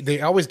like they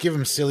always give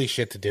him silly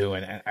shit to do,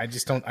 and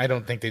I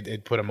don't think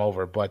they'd put him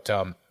over. But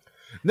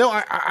no,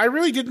 I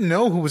really didn't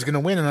know who was going to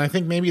win, and I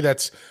think maybe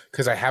that's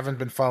because I haven't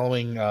been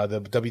following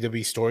the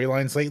WWE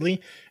storylines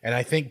lately, and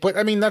I think, but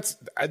I mean that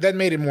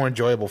made it more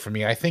enjoyable for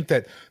me. I think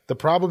that the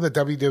problem that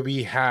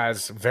WWE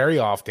has very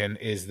often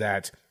is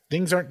that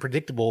things aren't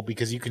predictable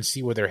because you can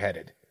see where they're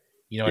headed.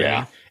 You know what I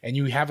mean? And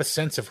you have a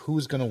sense of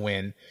who's going to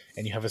win,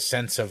 and you have a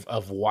sense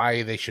of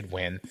why they should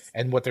win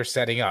and what they're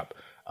setting up.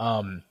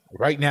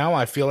 Right now,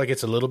 I feel like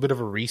it's a little bit of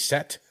a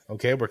reset.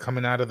 Okay, we're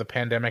coming out of the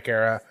pandemic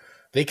era.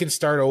 They can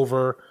start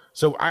over.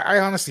 So I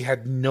honestly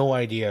had no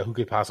idea who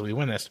could possibly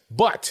win this.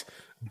 But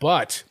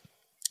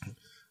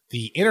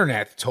the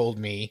internet told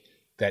me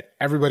that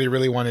everybody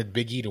really wanted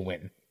Big E to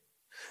win.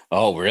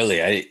 Oh,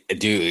 really? I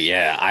do.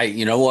 Yeah.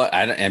 You know what?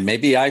 And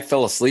maybe I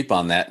fell asleep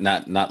on that.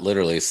 Not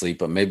literally asleep,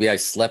 but maybe I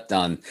slept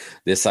on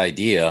this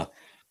idea,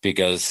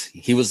 because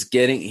he was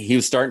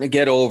starting to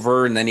get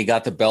over, and then he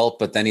got the belt,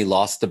 but then he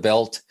lost the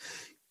belt.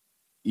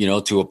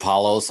 to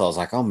Apollo. So I was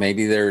like, oh,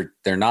 maybe they're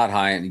not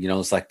high. And,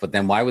 it's like, but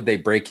then why would they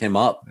break him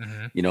up,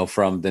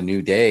 from the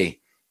New Day?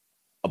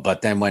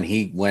 But then when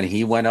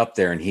he went up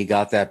there and he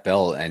got that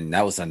belt, and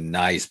that was a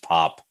nice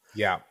pop.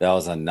 Yeah. That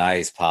was a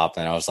nice pop.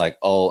 And I was like,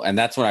 oh, and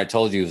that's when I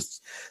told you,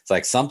 it's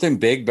like something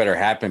big better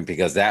happen,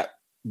 because that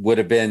would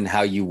have been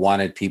how you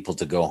wanted people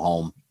to go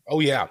home. Oh,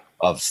 yeah.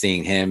 Of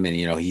seeing him. And,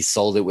 he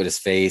sold it with his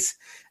face.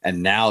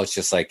 And now it's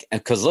just like,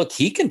 because look,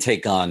 he can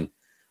take on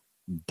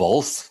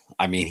both.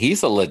 I mean,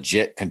 he's a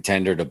legit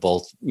contender to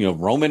both,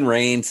 Roman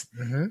Reigns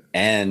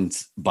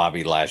and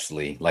Bobby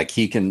Lashley. Like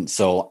he can.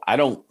 So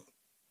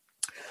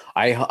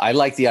I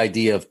like the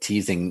idea of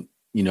teasing,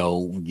 you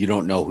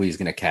don't know who he's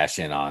going to cash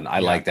in on. I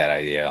like that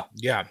idea.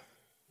 Yeah.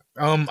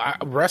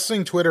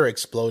 Wrestling Twitter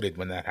exploded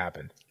when that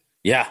happened.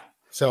 Yeah.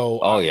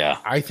 So,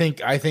 I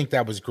think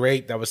that was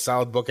great. That was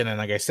solid booking. And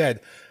like I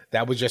said,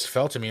 that was just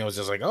felt to me. I was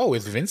just like, oh,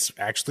 is Vince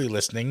actually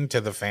listening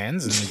to the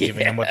fans and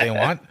giving them what they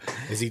want?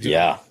 Is he doing?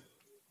 Yeah.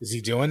 Is he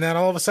doing that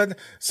all of a sudden?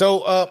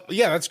 So,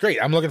 that's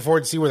great. I'm looking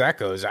forward to see where that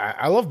goes.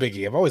 I love Big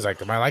E. I've always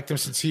liked him. I liked him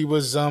since he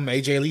was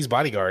AJ Lee's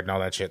bodyguard and all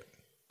that shit.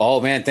 Oh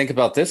man, think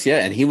about this.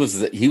 Yeah, and he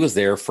was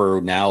there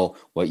for now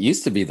what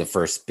used to be the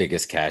first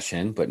biggest cash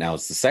in, but now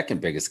it's the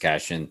second biggest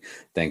cash in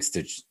thanks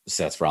to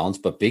Seth Rollins.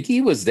 But Big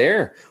E was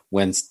there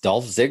when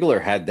Dolph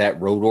Ziggler had that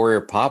Road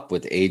Warrior pop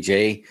with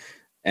AJ,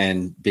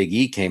 and Big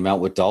E came out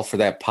with Dolph for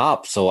that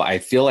pop. So I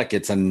feel like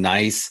it's a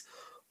nice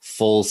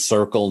full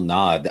circle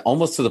nod,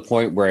 almost to the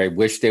point where I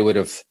wish they would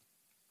have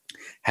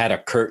had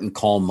a curtain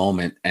call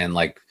moment and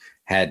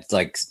had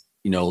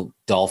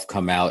Dolph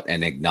come out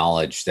and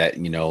acknowledge that,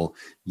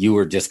 you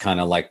were just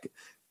kind of like,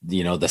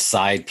 the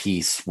side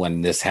piece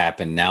when this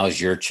happened. Now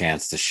is your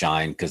chance to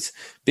shine, because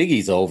Big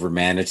E's over,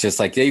 man. It's just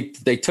like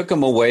they took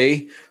him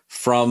away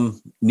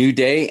from New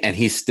Day and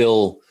he's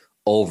still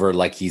over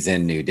like he's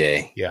in New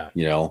Day. Yeah.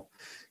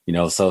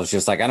 So it's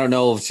just like, I don't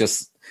know. It's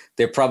just,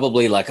 they're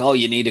probably like, oh,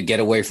 you need to get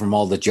away from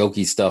all the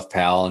jokey stuff,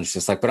 pal. And it's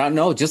just like, but I don't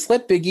know, just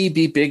let Big E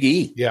be Big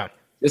E. Yeah.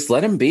 Just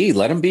let him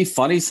be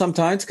funny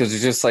sometimes. Cause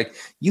it's just like,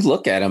 you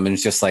look at him and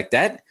it's just like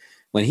that.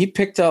 When he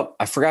picked up,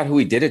 I forgot who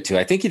he did it to.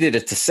 I think he did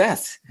it to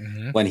Seth.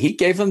 When he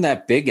gave him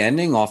that big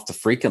ending off the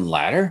freaking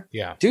ladder.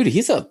 Yeah. Dude,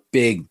 he's a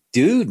big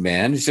dude,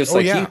 man. It's just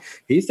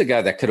he's the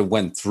guy that could have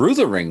went through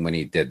the ring when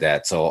he did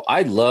that. So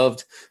I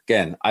love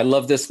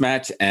this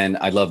match and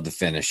I love the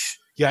finish.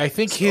 Yeah, I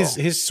think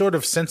his sort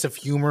of sense of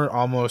humor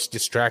almost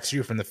distracts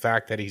you from the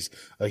fact that he's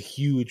a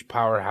huge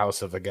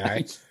powerhouse of a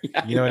guy.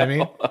 You know what I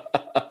mean?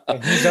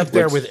 And he's up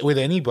there with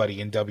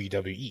anybody in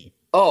WWE.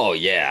 Oh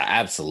yeah,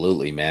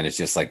 absolutely, man. It's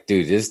just like,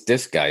 dude,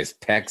 this guy's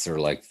pecs are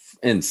like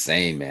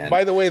insane, man.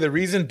 By the way, the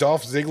reason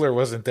Dolph Ziggler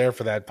wasn't there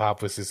for that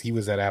pop was because he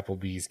was at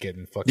Applebee's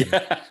getting fucking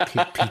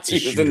pizza.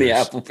 He was in the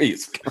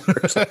Applebee's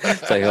commercial.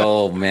 It's like,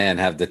 oh man,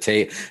 how the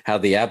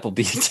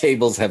Applebee's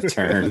tables have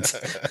turned.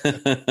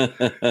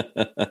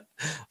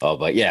 Oh,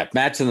 but yeah,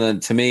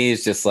 to me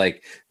is just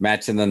like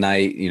match in the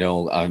night,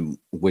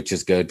 which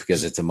is good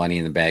because it's a Money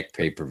in the Bank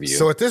pay-per-view.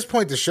 So at this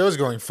point, the show's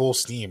going full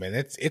steam, and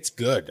it's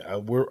good.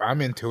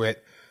 I'm into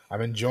it.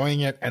 I'm enjoying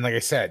it, and like I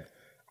said,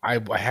 I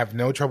have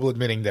no trouble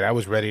admitting that I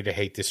was ready to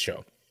hate this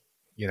show.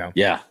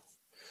 Yeah.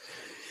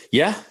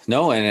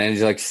 No, and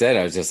like you said,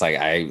 I was just like,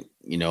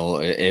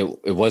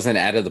 it wasn't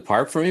out of the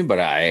park for me, but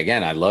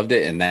I loved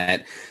it, and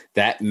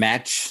that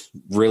match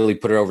really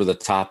put it over the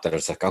top. That I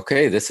was like,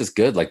 okay, this is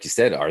good. Like you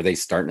said, are they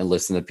starting to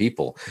listen to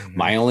people?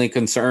 My only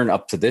concern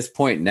up to this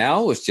point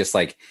now was just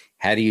like,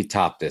 how do you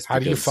top this? How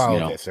do you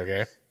follow this?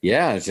 Okay.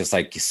 Yeah. It's just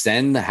like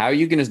how are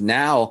you going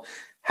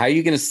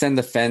to send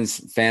the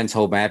fans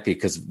home happy?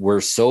 Because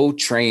we're so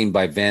trained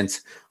by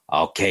Vince.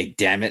 Okay,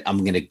 damn it, I'm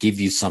going to give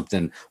you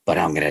something, but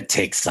I'm going to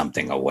take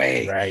something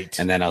away. Right.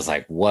 And then I was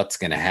like, what's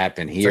going to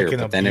happen here? It's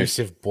like an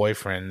abusive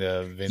boyfriend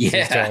of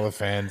Vince's to all the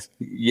fans.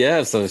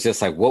 Yeah, so it's just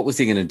like, what was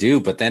he going to do?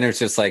 But then it's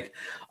just like,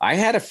 I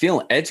had a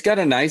feeling Edge got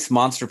a nice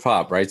monster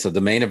pop, right? So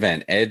the main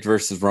event, Edge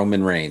versus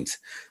Roman Reigns.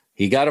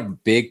 He got a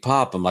big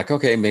pop. I'm like,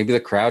 okay, maybe the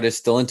crowd is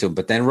still into him.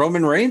 But then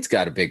Roman Reigns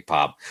got a big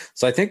pop.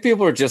 So I think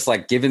people are just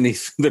like giving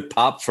the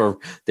pops for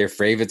their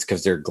favorites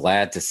because they're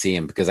glad to see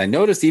him. Because I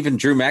noticed even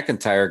Drew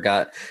McIntyre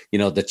got,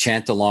 the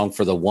chant along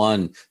for the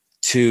 1,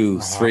 2,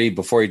 3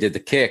 before he did the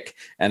kick.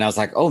 And I was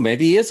like, oh,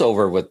 maybe he is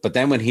over with. But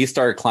then when he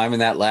started climbing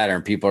that ladder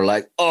and people are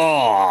like,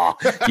 oh,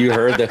 you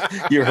heard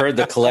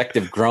the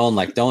collective groan,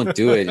 like, don't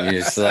do it. And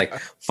it's like,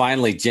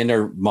 finally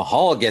Jinder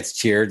Mahal gets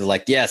cheered,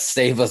 like, yes,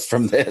 save us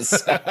from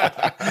this.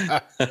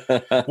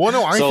 Well,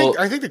 no,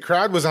 I think the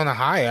crowd was on a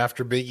high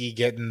after Big E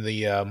getting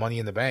the Money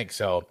in the Bank.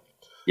 So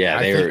yeah,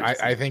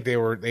 I think they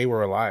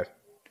were alive.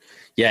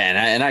 Yeah,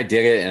 and I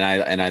dig it,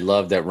 and I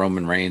love that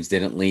Roman Reigns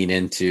didn't lean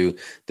into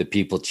the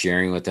people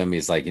cheering with him.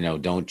 He's like,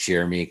 don't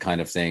cheer me kind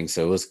of thing.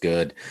 So it was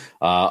good.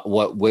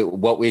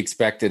 What we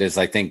expected is,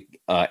 I think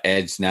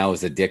Edge now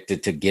is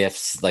addicted to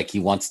gifts. Like he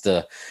wants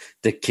to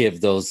give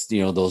those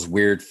those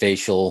weird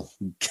facial,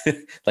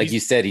 like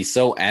you said, he's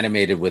so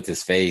animated with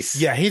his face.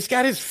 Yeah, he's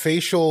got his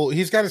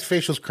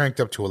facials cranked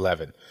up to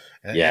 11.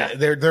 Yeah,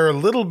 they're a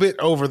little bit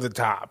over the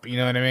top. You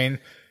know what I mean?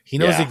 He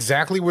knows Yeah.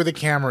 exactly where the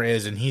camera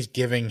is, and he's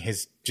giving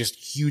his just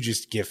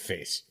hugest GIF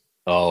face.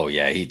 Oh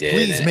yeah, he did.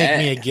 Please make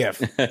me a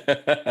GIF.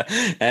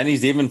 And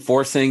he's even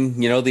forcing,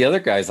 the other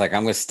guys, like,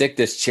 I'm going to stick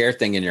this chair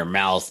thing in your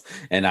mouth,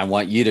 and I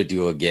want you to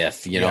do a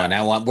GIF,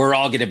 and we're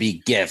all going to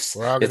be GIFs.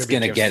 It's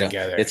going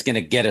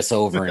to get us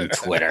over in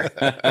Twitter.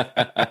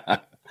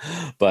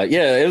 But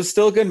yeah, it was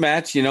still a good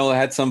match. It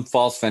had some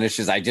false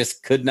finishes. I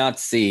just could not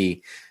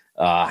see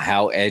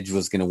how Edge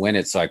was going to win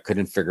it, so I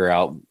couldn't figure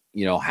out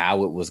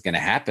how it was going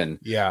to happen.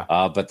 Yeah.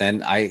 But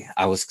then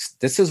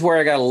this is where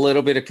I got a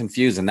little bit of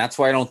confused, and that's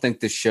why I don't think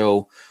this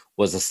show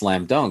was a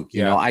slam dunk.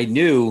 I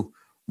knew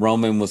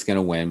Roman was going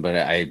to win, but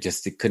I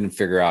just couldn't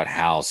figure out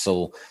how.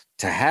 So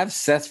to have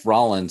Seth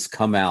Rollins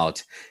come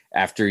out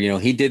after,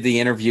 he did the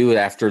interview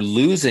after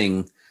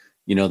losing,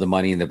 the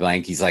Money in the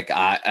Bank. He's like,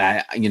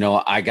 I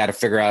got to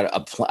figure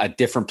out a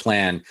different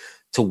plan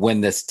to win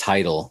this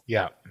title.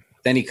 Yeah.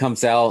 Then he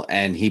comes out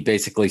and he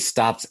basically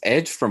stops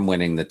Edge from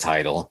winning the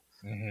title.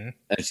 Mm-hmm.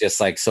 It's just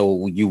like,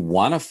 so you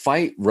want to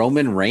fight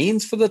Roman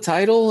Reigns for the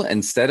title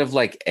instead of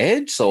like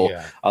Edge? So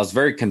yeah. I was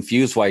very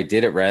confused why he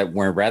did it,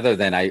 where rather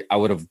than I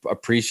would have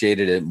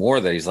appreciated it more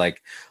that he's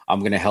like, I'm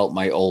going to help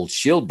my old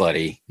Shield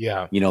buddy,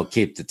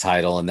 keep the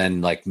title. And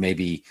then like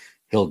maybe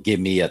he'll give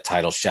me a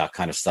title shot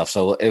kind of stuff.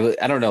 So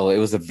I don't know. It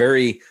was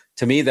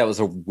to me, that was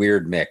a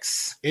weird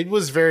mix. It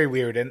was very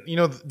weird. And,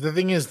 the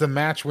thing is, the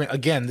match went,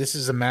 again, this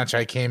is a match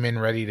I came in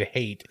ready to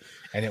hate,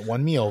 and it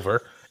won me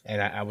over.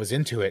 And I was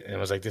into it, and I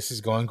was like, "This is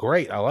going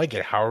great. I like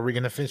it. How are we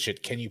going to finish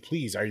it? Can you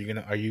please? Are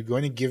you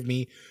going to give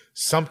me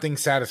something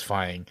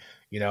satisfying?"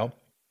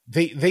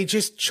 They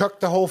just chucked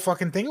the whole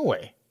fucking thing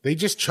away. They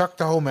just chucked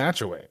the whole match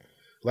away.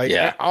 Like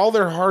all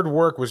their hard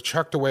work was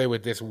chucked away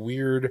with this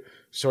weird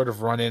sort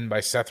of run in by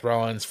Seth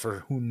Rollins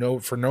for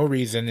no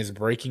reason is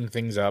breaking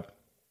things up.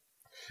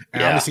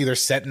 And obviously they're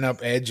setting up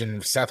Edge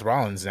and Seth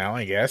Rollins now,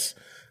 I guess.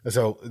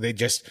 So they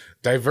just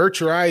divert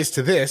your eyes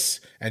to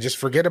this and just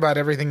forget about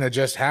everything that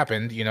just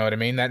happened. You know what I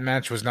mean? That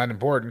match was not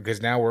important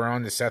because now we're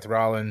on to Seth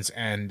Rollins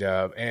and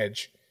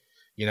Edge,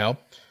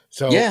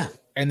 So, yeah.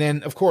 And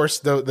then, of course,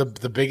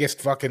 the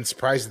biggest fucking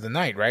surprise of the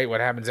night, right?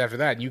 What happens after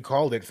that? And you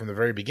called it from the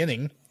very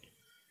beginning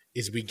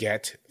is we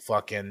get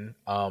fucking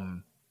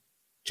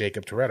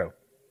Jacob Toretto.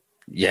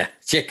 Yeah,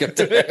 Jacob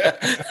Toretto.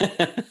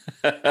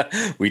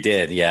 We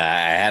did. Yeah,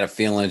 I had a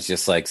feeling it's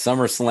just like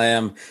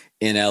SummerSlam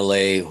in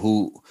LA,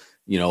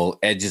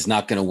 Edge is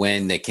not going to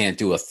win. They can't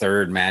do a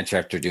third match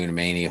after doing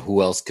Mania.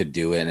 Who else could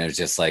do it? And it's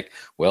just like,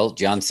 well,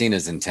 John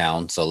Cena's in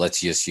town, so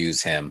let's just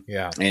use him.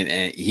 Yeah.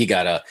 And he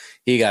got a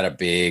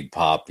big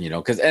pop,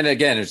 and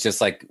again, it's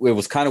just like, it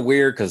was kind of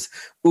weird because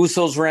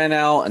Usos ran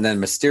out and then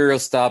Mysterio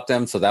stopped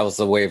them. So that was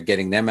the way of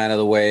getting them out of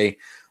the way.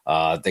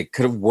 They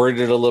could have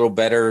worded it a little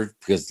better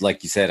because,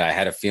 like you said, I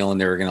had a feeling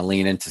they were going to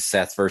lean into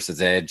Seth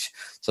versus Edge.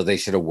 So they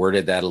should have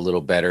worded that a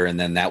little better. And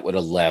then that would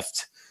have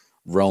left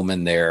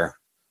Roman there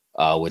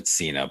with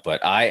Cena.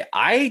 But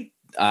I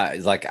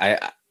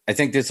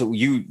think this,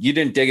 you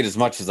didn't dig it as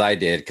much as I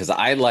did because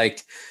I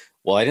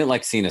didn't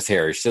like Cena's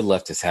hair. He should have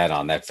left his hat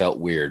on. That felt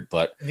weird.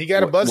 But he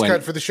got a buzz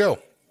cut for the show.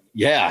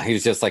 Yeah, he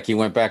was just like, he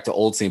went back to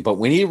old Cena. But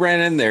when he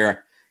ran in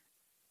there,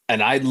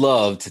 and I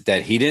loved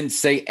that he didn't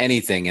say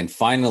anything. And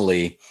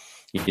finally,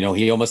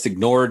 he almost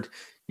ignored,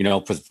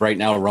 because right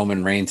now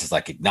Roman Reigns is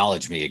like,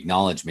 acknowledge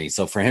me.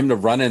 So for him to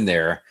run in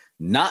there,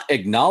 not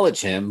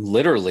acknowledge him,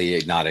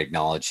 literally not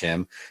acknowledge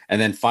him.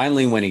 And then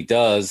finally, when he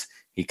does,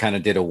 he kind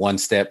of did a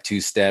 1-step,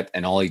 2-step,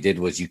 and all he did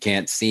was, you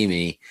can't see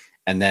me,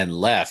 and then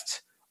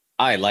left.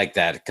 I like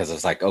that because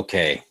it's like,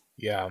 okay.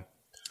 Yeah.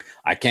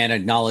 I can't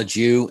acknowledge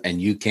you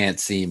and you can't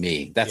see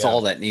me. That's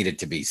all that needed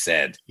to be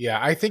said. Yeah,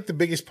 I think the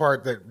biggest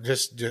part that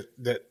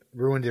that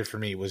ruined it for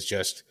me was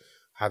just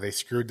how they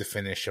screwed the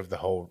finish of the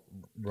whole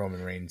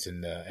Roman Reigns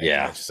and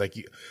it's just like,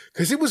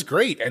 because it was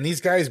great, and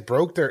these guys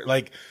broke their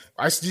do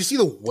you see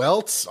the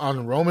welts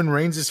on Roman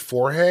Reigns'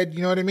 forehead?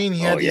 You know what I mean?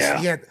 He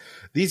had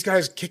these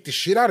guys kicked the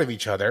shit out of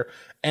each other,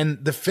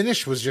 and the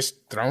finish was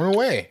just thrown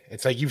away.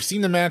 It's like, you've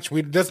seen the match.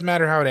 It doesn't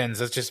matter how it ends.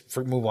 Let's just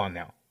move on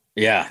now.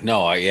 Yeah,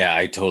 no,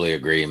 I totally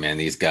agree, man.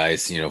 These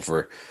guys,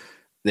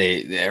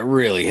 they're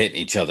really hitting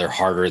each other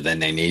harder than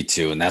they need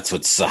to, and that's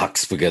what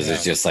sucks because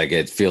it's just like,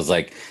 it feels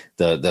like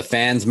the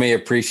fans may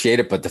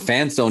appreciate it, but the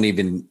fans don't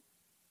even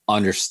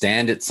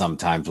understand it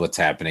sometimes what's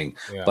happening.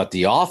 Yeah. But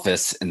the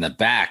office in the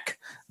back,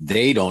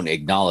 they don't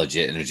acknowledge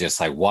it, and it's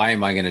just like, why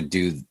am I going to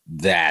do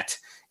that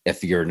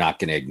if you're not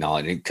going to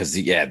acknowledge it? Because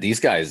these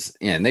guys,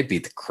 and they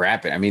beat the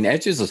crap out. I mean,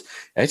 Edge is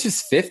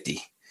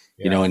 50.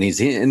 And he's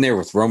in there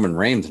with Roman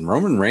Reigns, and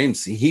Roman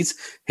Reigns,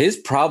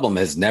 his problem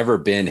has never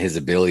been his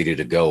ability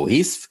to go.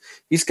 He's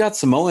got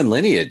Samoan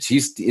lineage.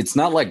 It's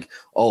not like,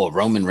 oh,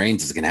 Roman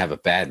Reigns is going to have a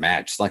bad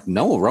match. It's like,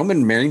 no,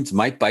 Roman Reigns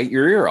might bite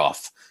your ear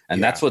off.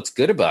 And that's what's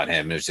good about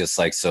him. It's just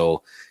like,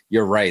 so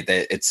you're right.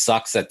 That it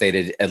sucks that they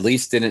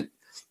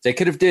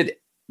could have did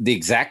the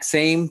exact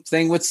same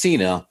thing with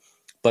Cena,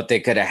 but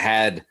they could have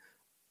had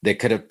They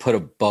could have put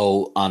a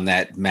bow on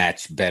that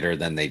match better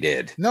than they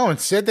did. No,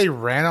 instead they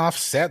ran off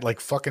set like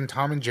fucking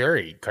Tom and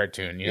Jerry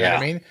cartoon. You know what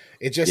I mean?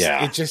 They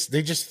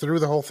just threw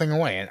the whole thing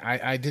away, and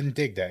I didn't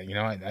dig that. You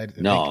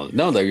know,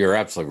 No, you're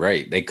absolutely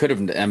right. They could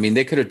have. I mean,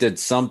 they could have did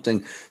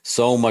something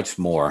so much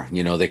more.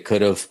 You know, they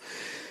could have.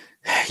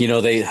 You know,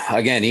 they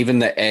again, even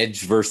the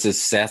Edge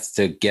versus Seth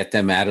to get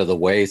them out of the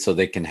way so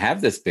they can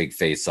have this big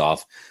face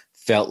off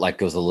felt like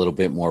it was a little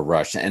bit more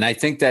rushed. And I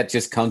think that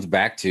just comes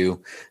back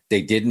to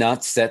they did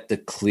not set the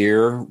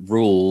clear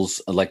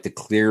rules, like the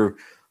clear,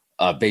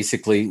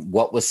 basically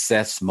what was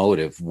Seth's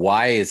motive?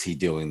 Why is he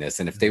doing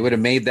this? And if they would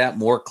have made that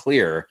more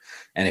clear,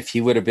 and if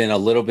he would have been a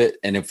little bit,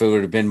 and if it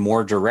would have been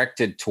more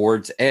directed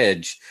towards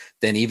Edge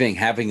than even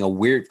having a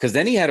weird, because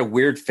then he had a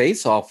weird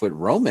face off with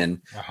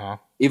Roman,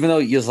 even though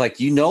he was like,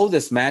 you know,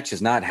 this match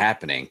is not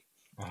happening.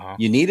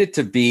 You need it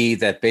to be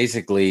that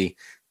basically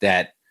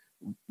that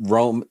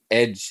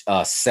Edge,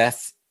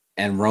 Seth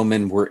and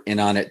Roman were in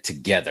on it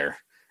together,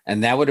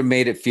 and that would have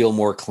made it feel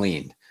more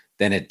clean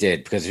than it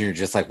did, because you're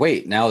just like,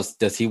 wait, now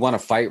does he want to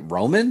fight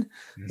Roman?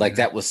 Like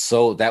that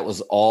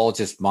was all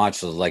just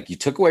macho. Like you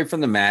took away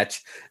from the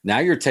match, now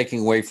you're taking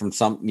away from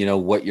some, you know,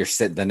 what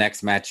the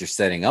next match you're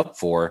setting up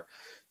for.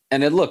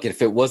 And then look,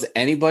 if it was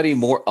anybody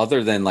more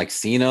other than like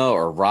Cena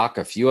or Rock,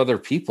 a few other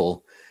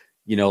people,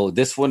 you know,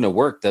 this wouldn't have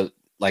worked. The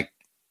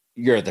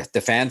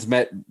fans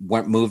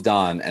moved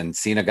on, and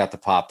Cena got the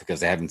pop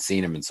because they haven't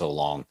seen him in so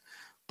long.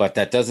 But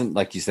that doesn't,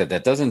 like you said,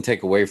 that doesn't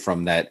take away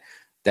from that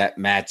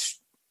match,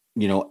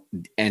 you know,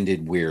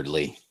 ended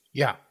weirdly.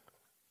 Yeah.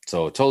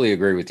 So totally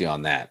agree with you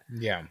on that.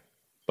 Yeah.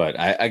 But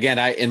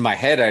in my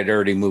head, I'd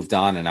already moved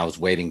on, and I was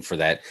waiting for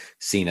that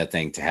Cena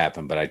thing to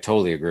happen. But I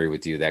totally agree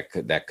with you that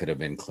could have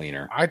been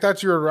cleaner. I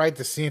thought you were right.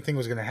 The Cena thing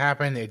was going to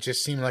happen. It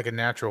just seemed like a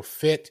natural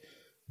fit.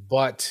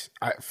 But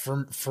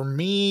for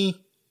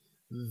me,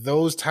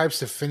 those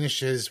types of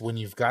finishes, when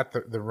you've got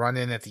the run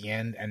in at the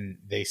end and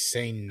they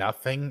say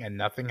nothing and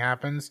nothing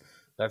happens,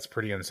 that's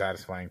pretty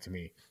unsatisfying to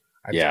me.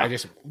 I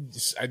just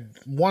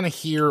want to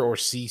hear or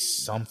see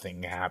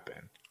something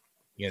happen.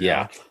 You know?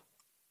 Yeah.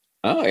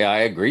 Oh yeah, I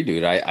agree,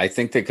 dude. I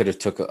think they could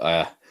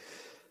have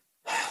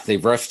they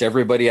rushed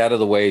everybody out of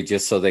the way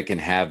just so they can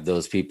have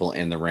those people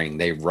in the ring.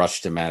 They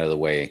rushed them out of the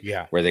way.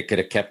 Yeah. Where they could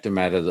have kept them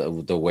out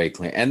of the way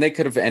clean, and they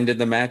could have ended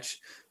the match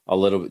a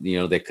little. You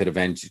know, they could have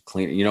ended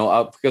clean. You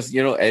know, because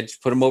you know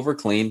Edge put him over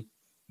clean.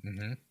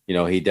 You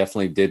know, he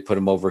definitely did put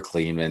him over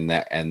clean,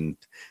 and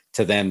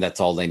to them,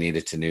 that's all they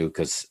needed to do,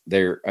 because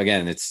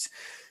it's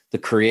the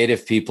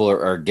creative people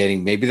are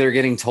maybe they're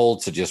getting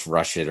told to just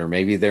rush it, or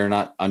maybe they're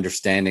not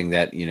understanding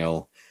that, you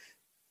know,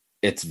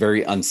 it's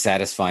very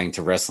unsatisfying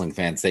to wrestling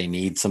fans. They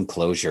need some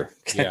closure.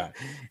 Yeah.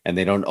 And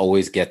they don't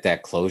always get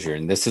that closure.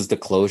 And this is the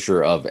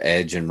closure of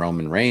Edge and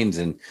Roman Reigns.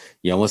 And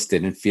you almost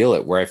didn't feel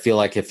it, where I feel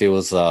like if it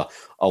was a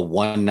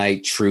one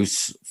night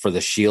truce for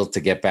the Shield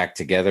to get back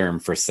together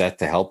and for Seth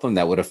to help him,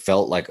 that would have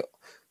felt like,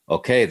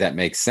 okay, that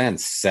makes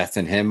sense. Seth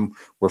and him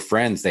were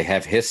friends. They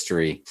have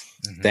history.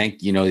 They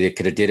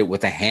could have did it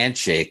with a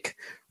handshake,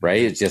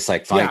 right? It's just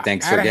like, fine,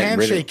 thanks for getting rid of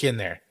handshake in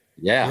there.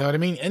 Yeah. You know what I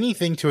mean?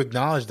 Anything to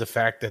acknowledge the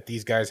fact that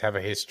these guys have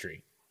a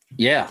history.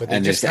 Yeah. But they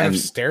just kind of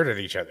stared at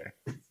each other.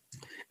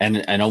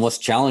 And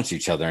almost challenged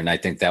each other. And I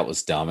think that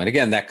was dumb. And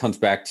again, that comes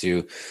back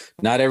to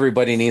not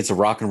everybody needs a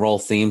rock and roll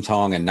theme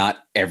song, and not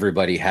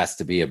everybody has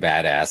to be a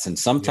badass. And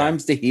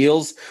sometimes the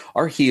heels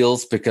are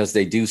heels because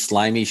they do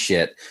slimy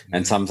shit.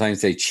 And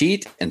sometimes they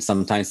cheat, and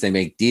sometimes they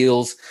make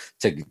deals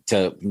to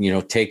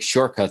take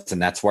shortcuts.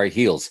 And that's why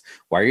heels.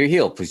 Why are you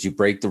heel? Because you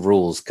break the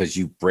rules, because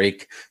you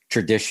break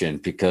tradition,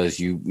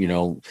 because you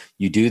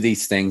do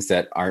these things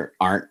that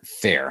aren't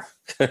fair.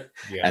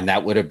 And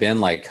that would have been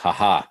like,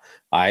 haha.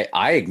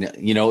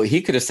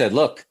 He could have said,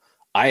 look,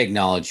 I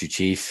acknowledge you,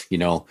 Chief. You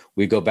know,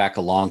 we go back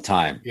a long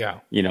time. Yeah.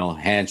 You know,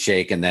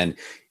 handshake. And then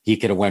he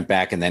could have went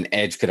back, and then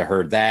Edge could have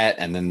heard that.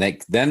 And then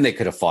they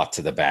could have fought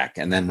to the back.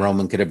 And then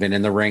Roman could have been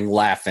in the ring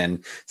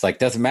laughing. It's like,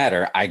 doesn't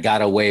matter. I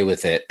got away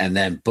with it. And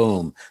then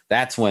boom,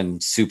 that's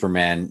when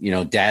Superman,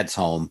 Dad's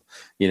home,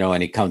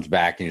 and he comes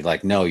back and he's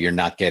like, no, you're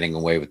not getting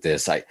away with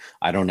this.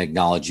 I don't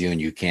acknowledge you,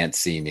 and you can't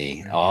see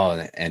me.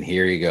 Oh, and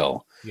here you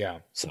go. Yeah.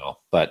 So,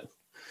 but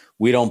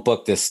we don't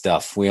book this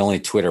stuff. We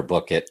only Twitter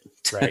book it.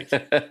 Right.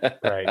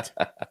 Right.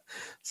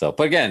 So,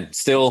 but again,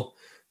 still,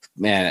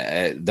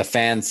 man, the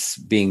fans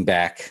being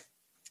back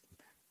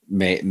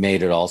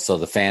made it also.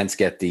 The fans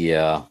get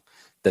the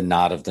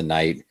nod of the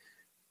night.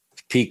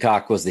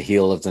 Peacock was the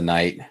heel of the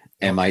night.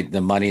 And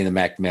the Money in the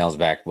Bank Mails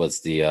back was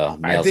the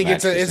I think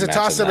it's a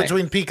toss up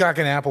between Peacock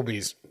and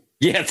Applebee's.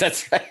 Yeah,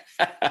 that's right.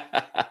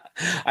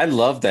 I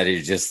love that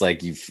it's just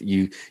like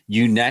you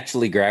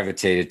naturally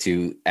gravitated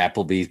to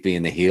Applebee's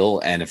being the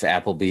heel, and if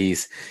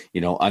Applebee's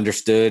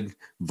understood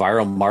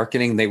viral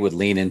marketing, they would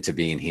lean into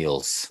being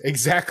heels.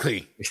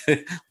 Exactly.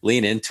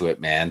 Lean into it,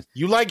 man.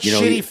 You like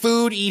shitty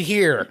food? Eat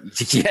here.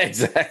 Yeah,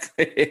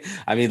 exactly.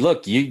 I mean,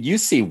 look, you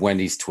see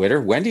Wendy's Twitter.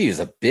 Wendy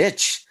is a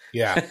bitch.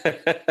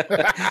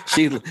 Yeah.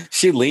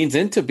 she leans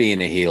into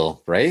being a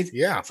heel, right?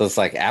 Yeah. So it's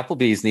like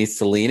Applebee's needs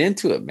to lean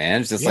into it,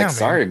 man. It's just like,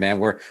 sorry, man,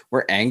 we're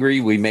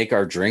angry. We make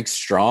our drinks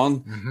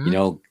strong. Mm-hmm. You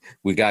know,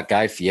 we got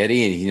Guy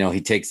Fieri, and you know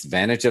he takes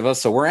advantage of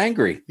us, so we're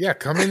angry. Yeah,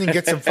 come in and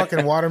get some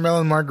fucking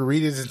watermelon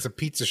margaritas and some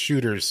pizza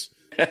shooters.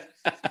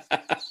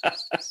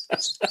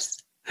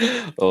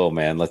 Oh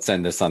man, let's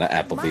end this on an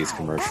Applebee's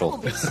commercial.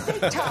 Applebee's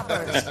Steak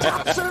Toppers,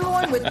 top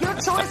sirloin with your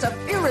choice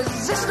of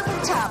irresistible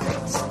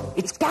toppings.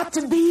 It's got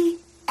to be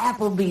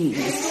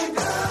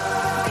Applebee's.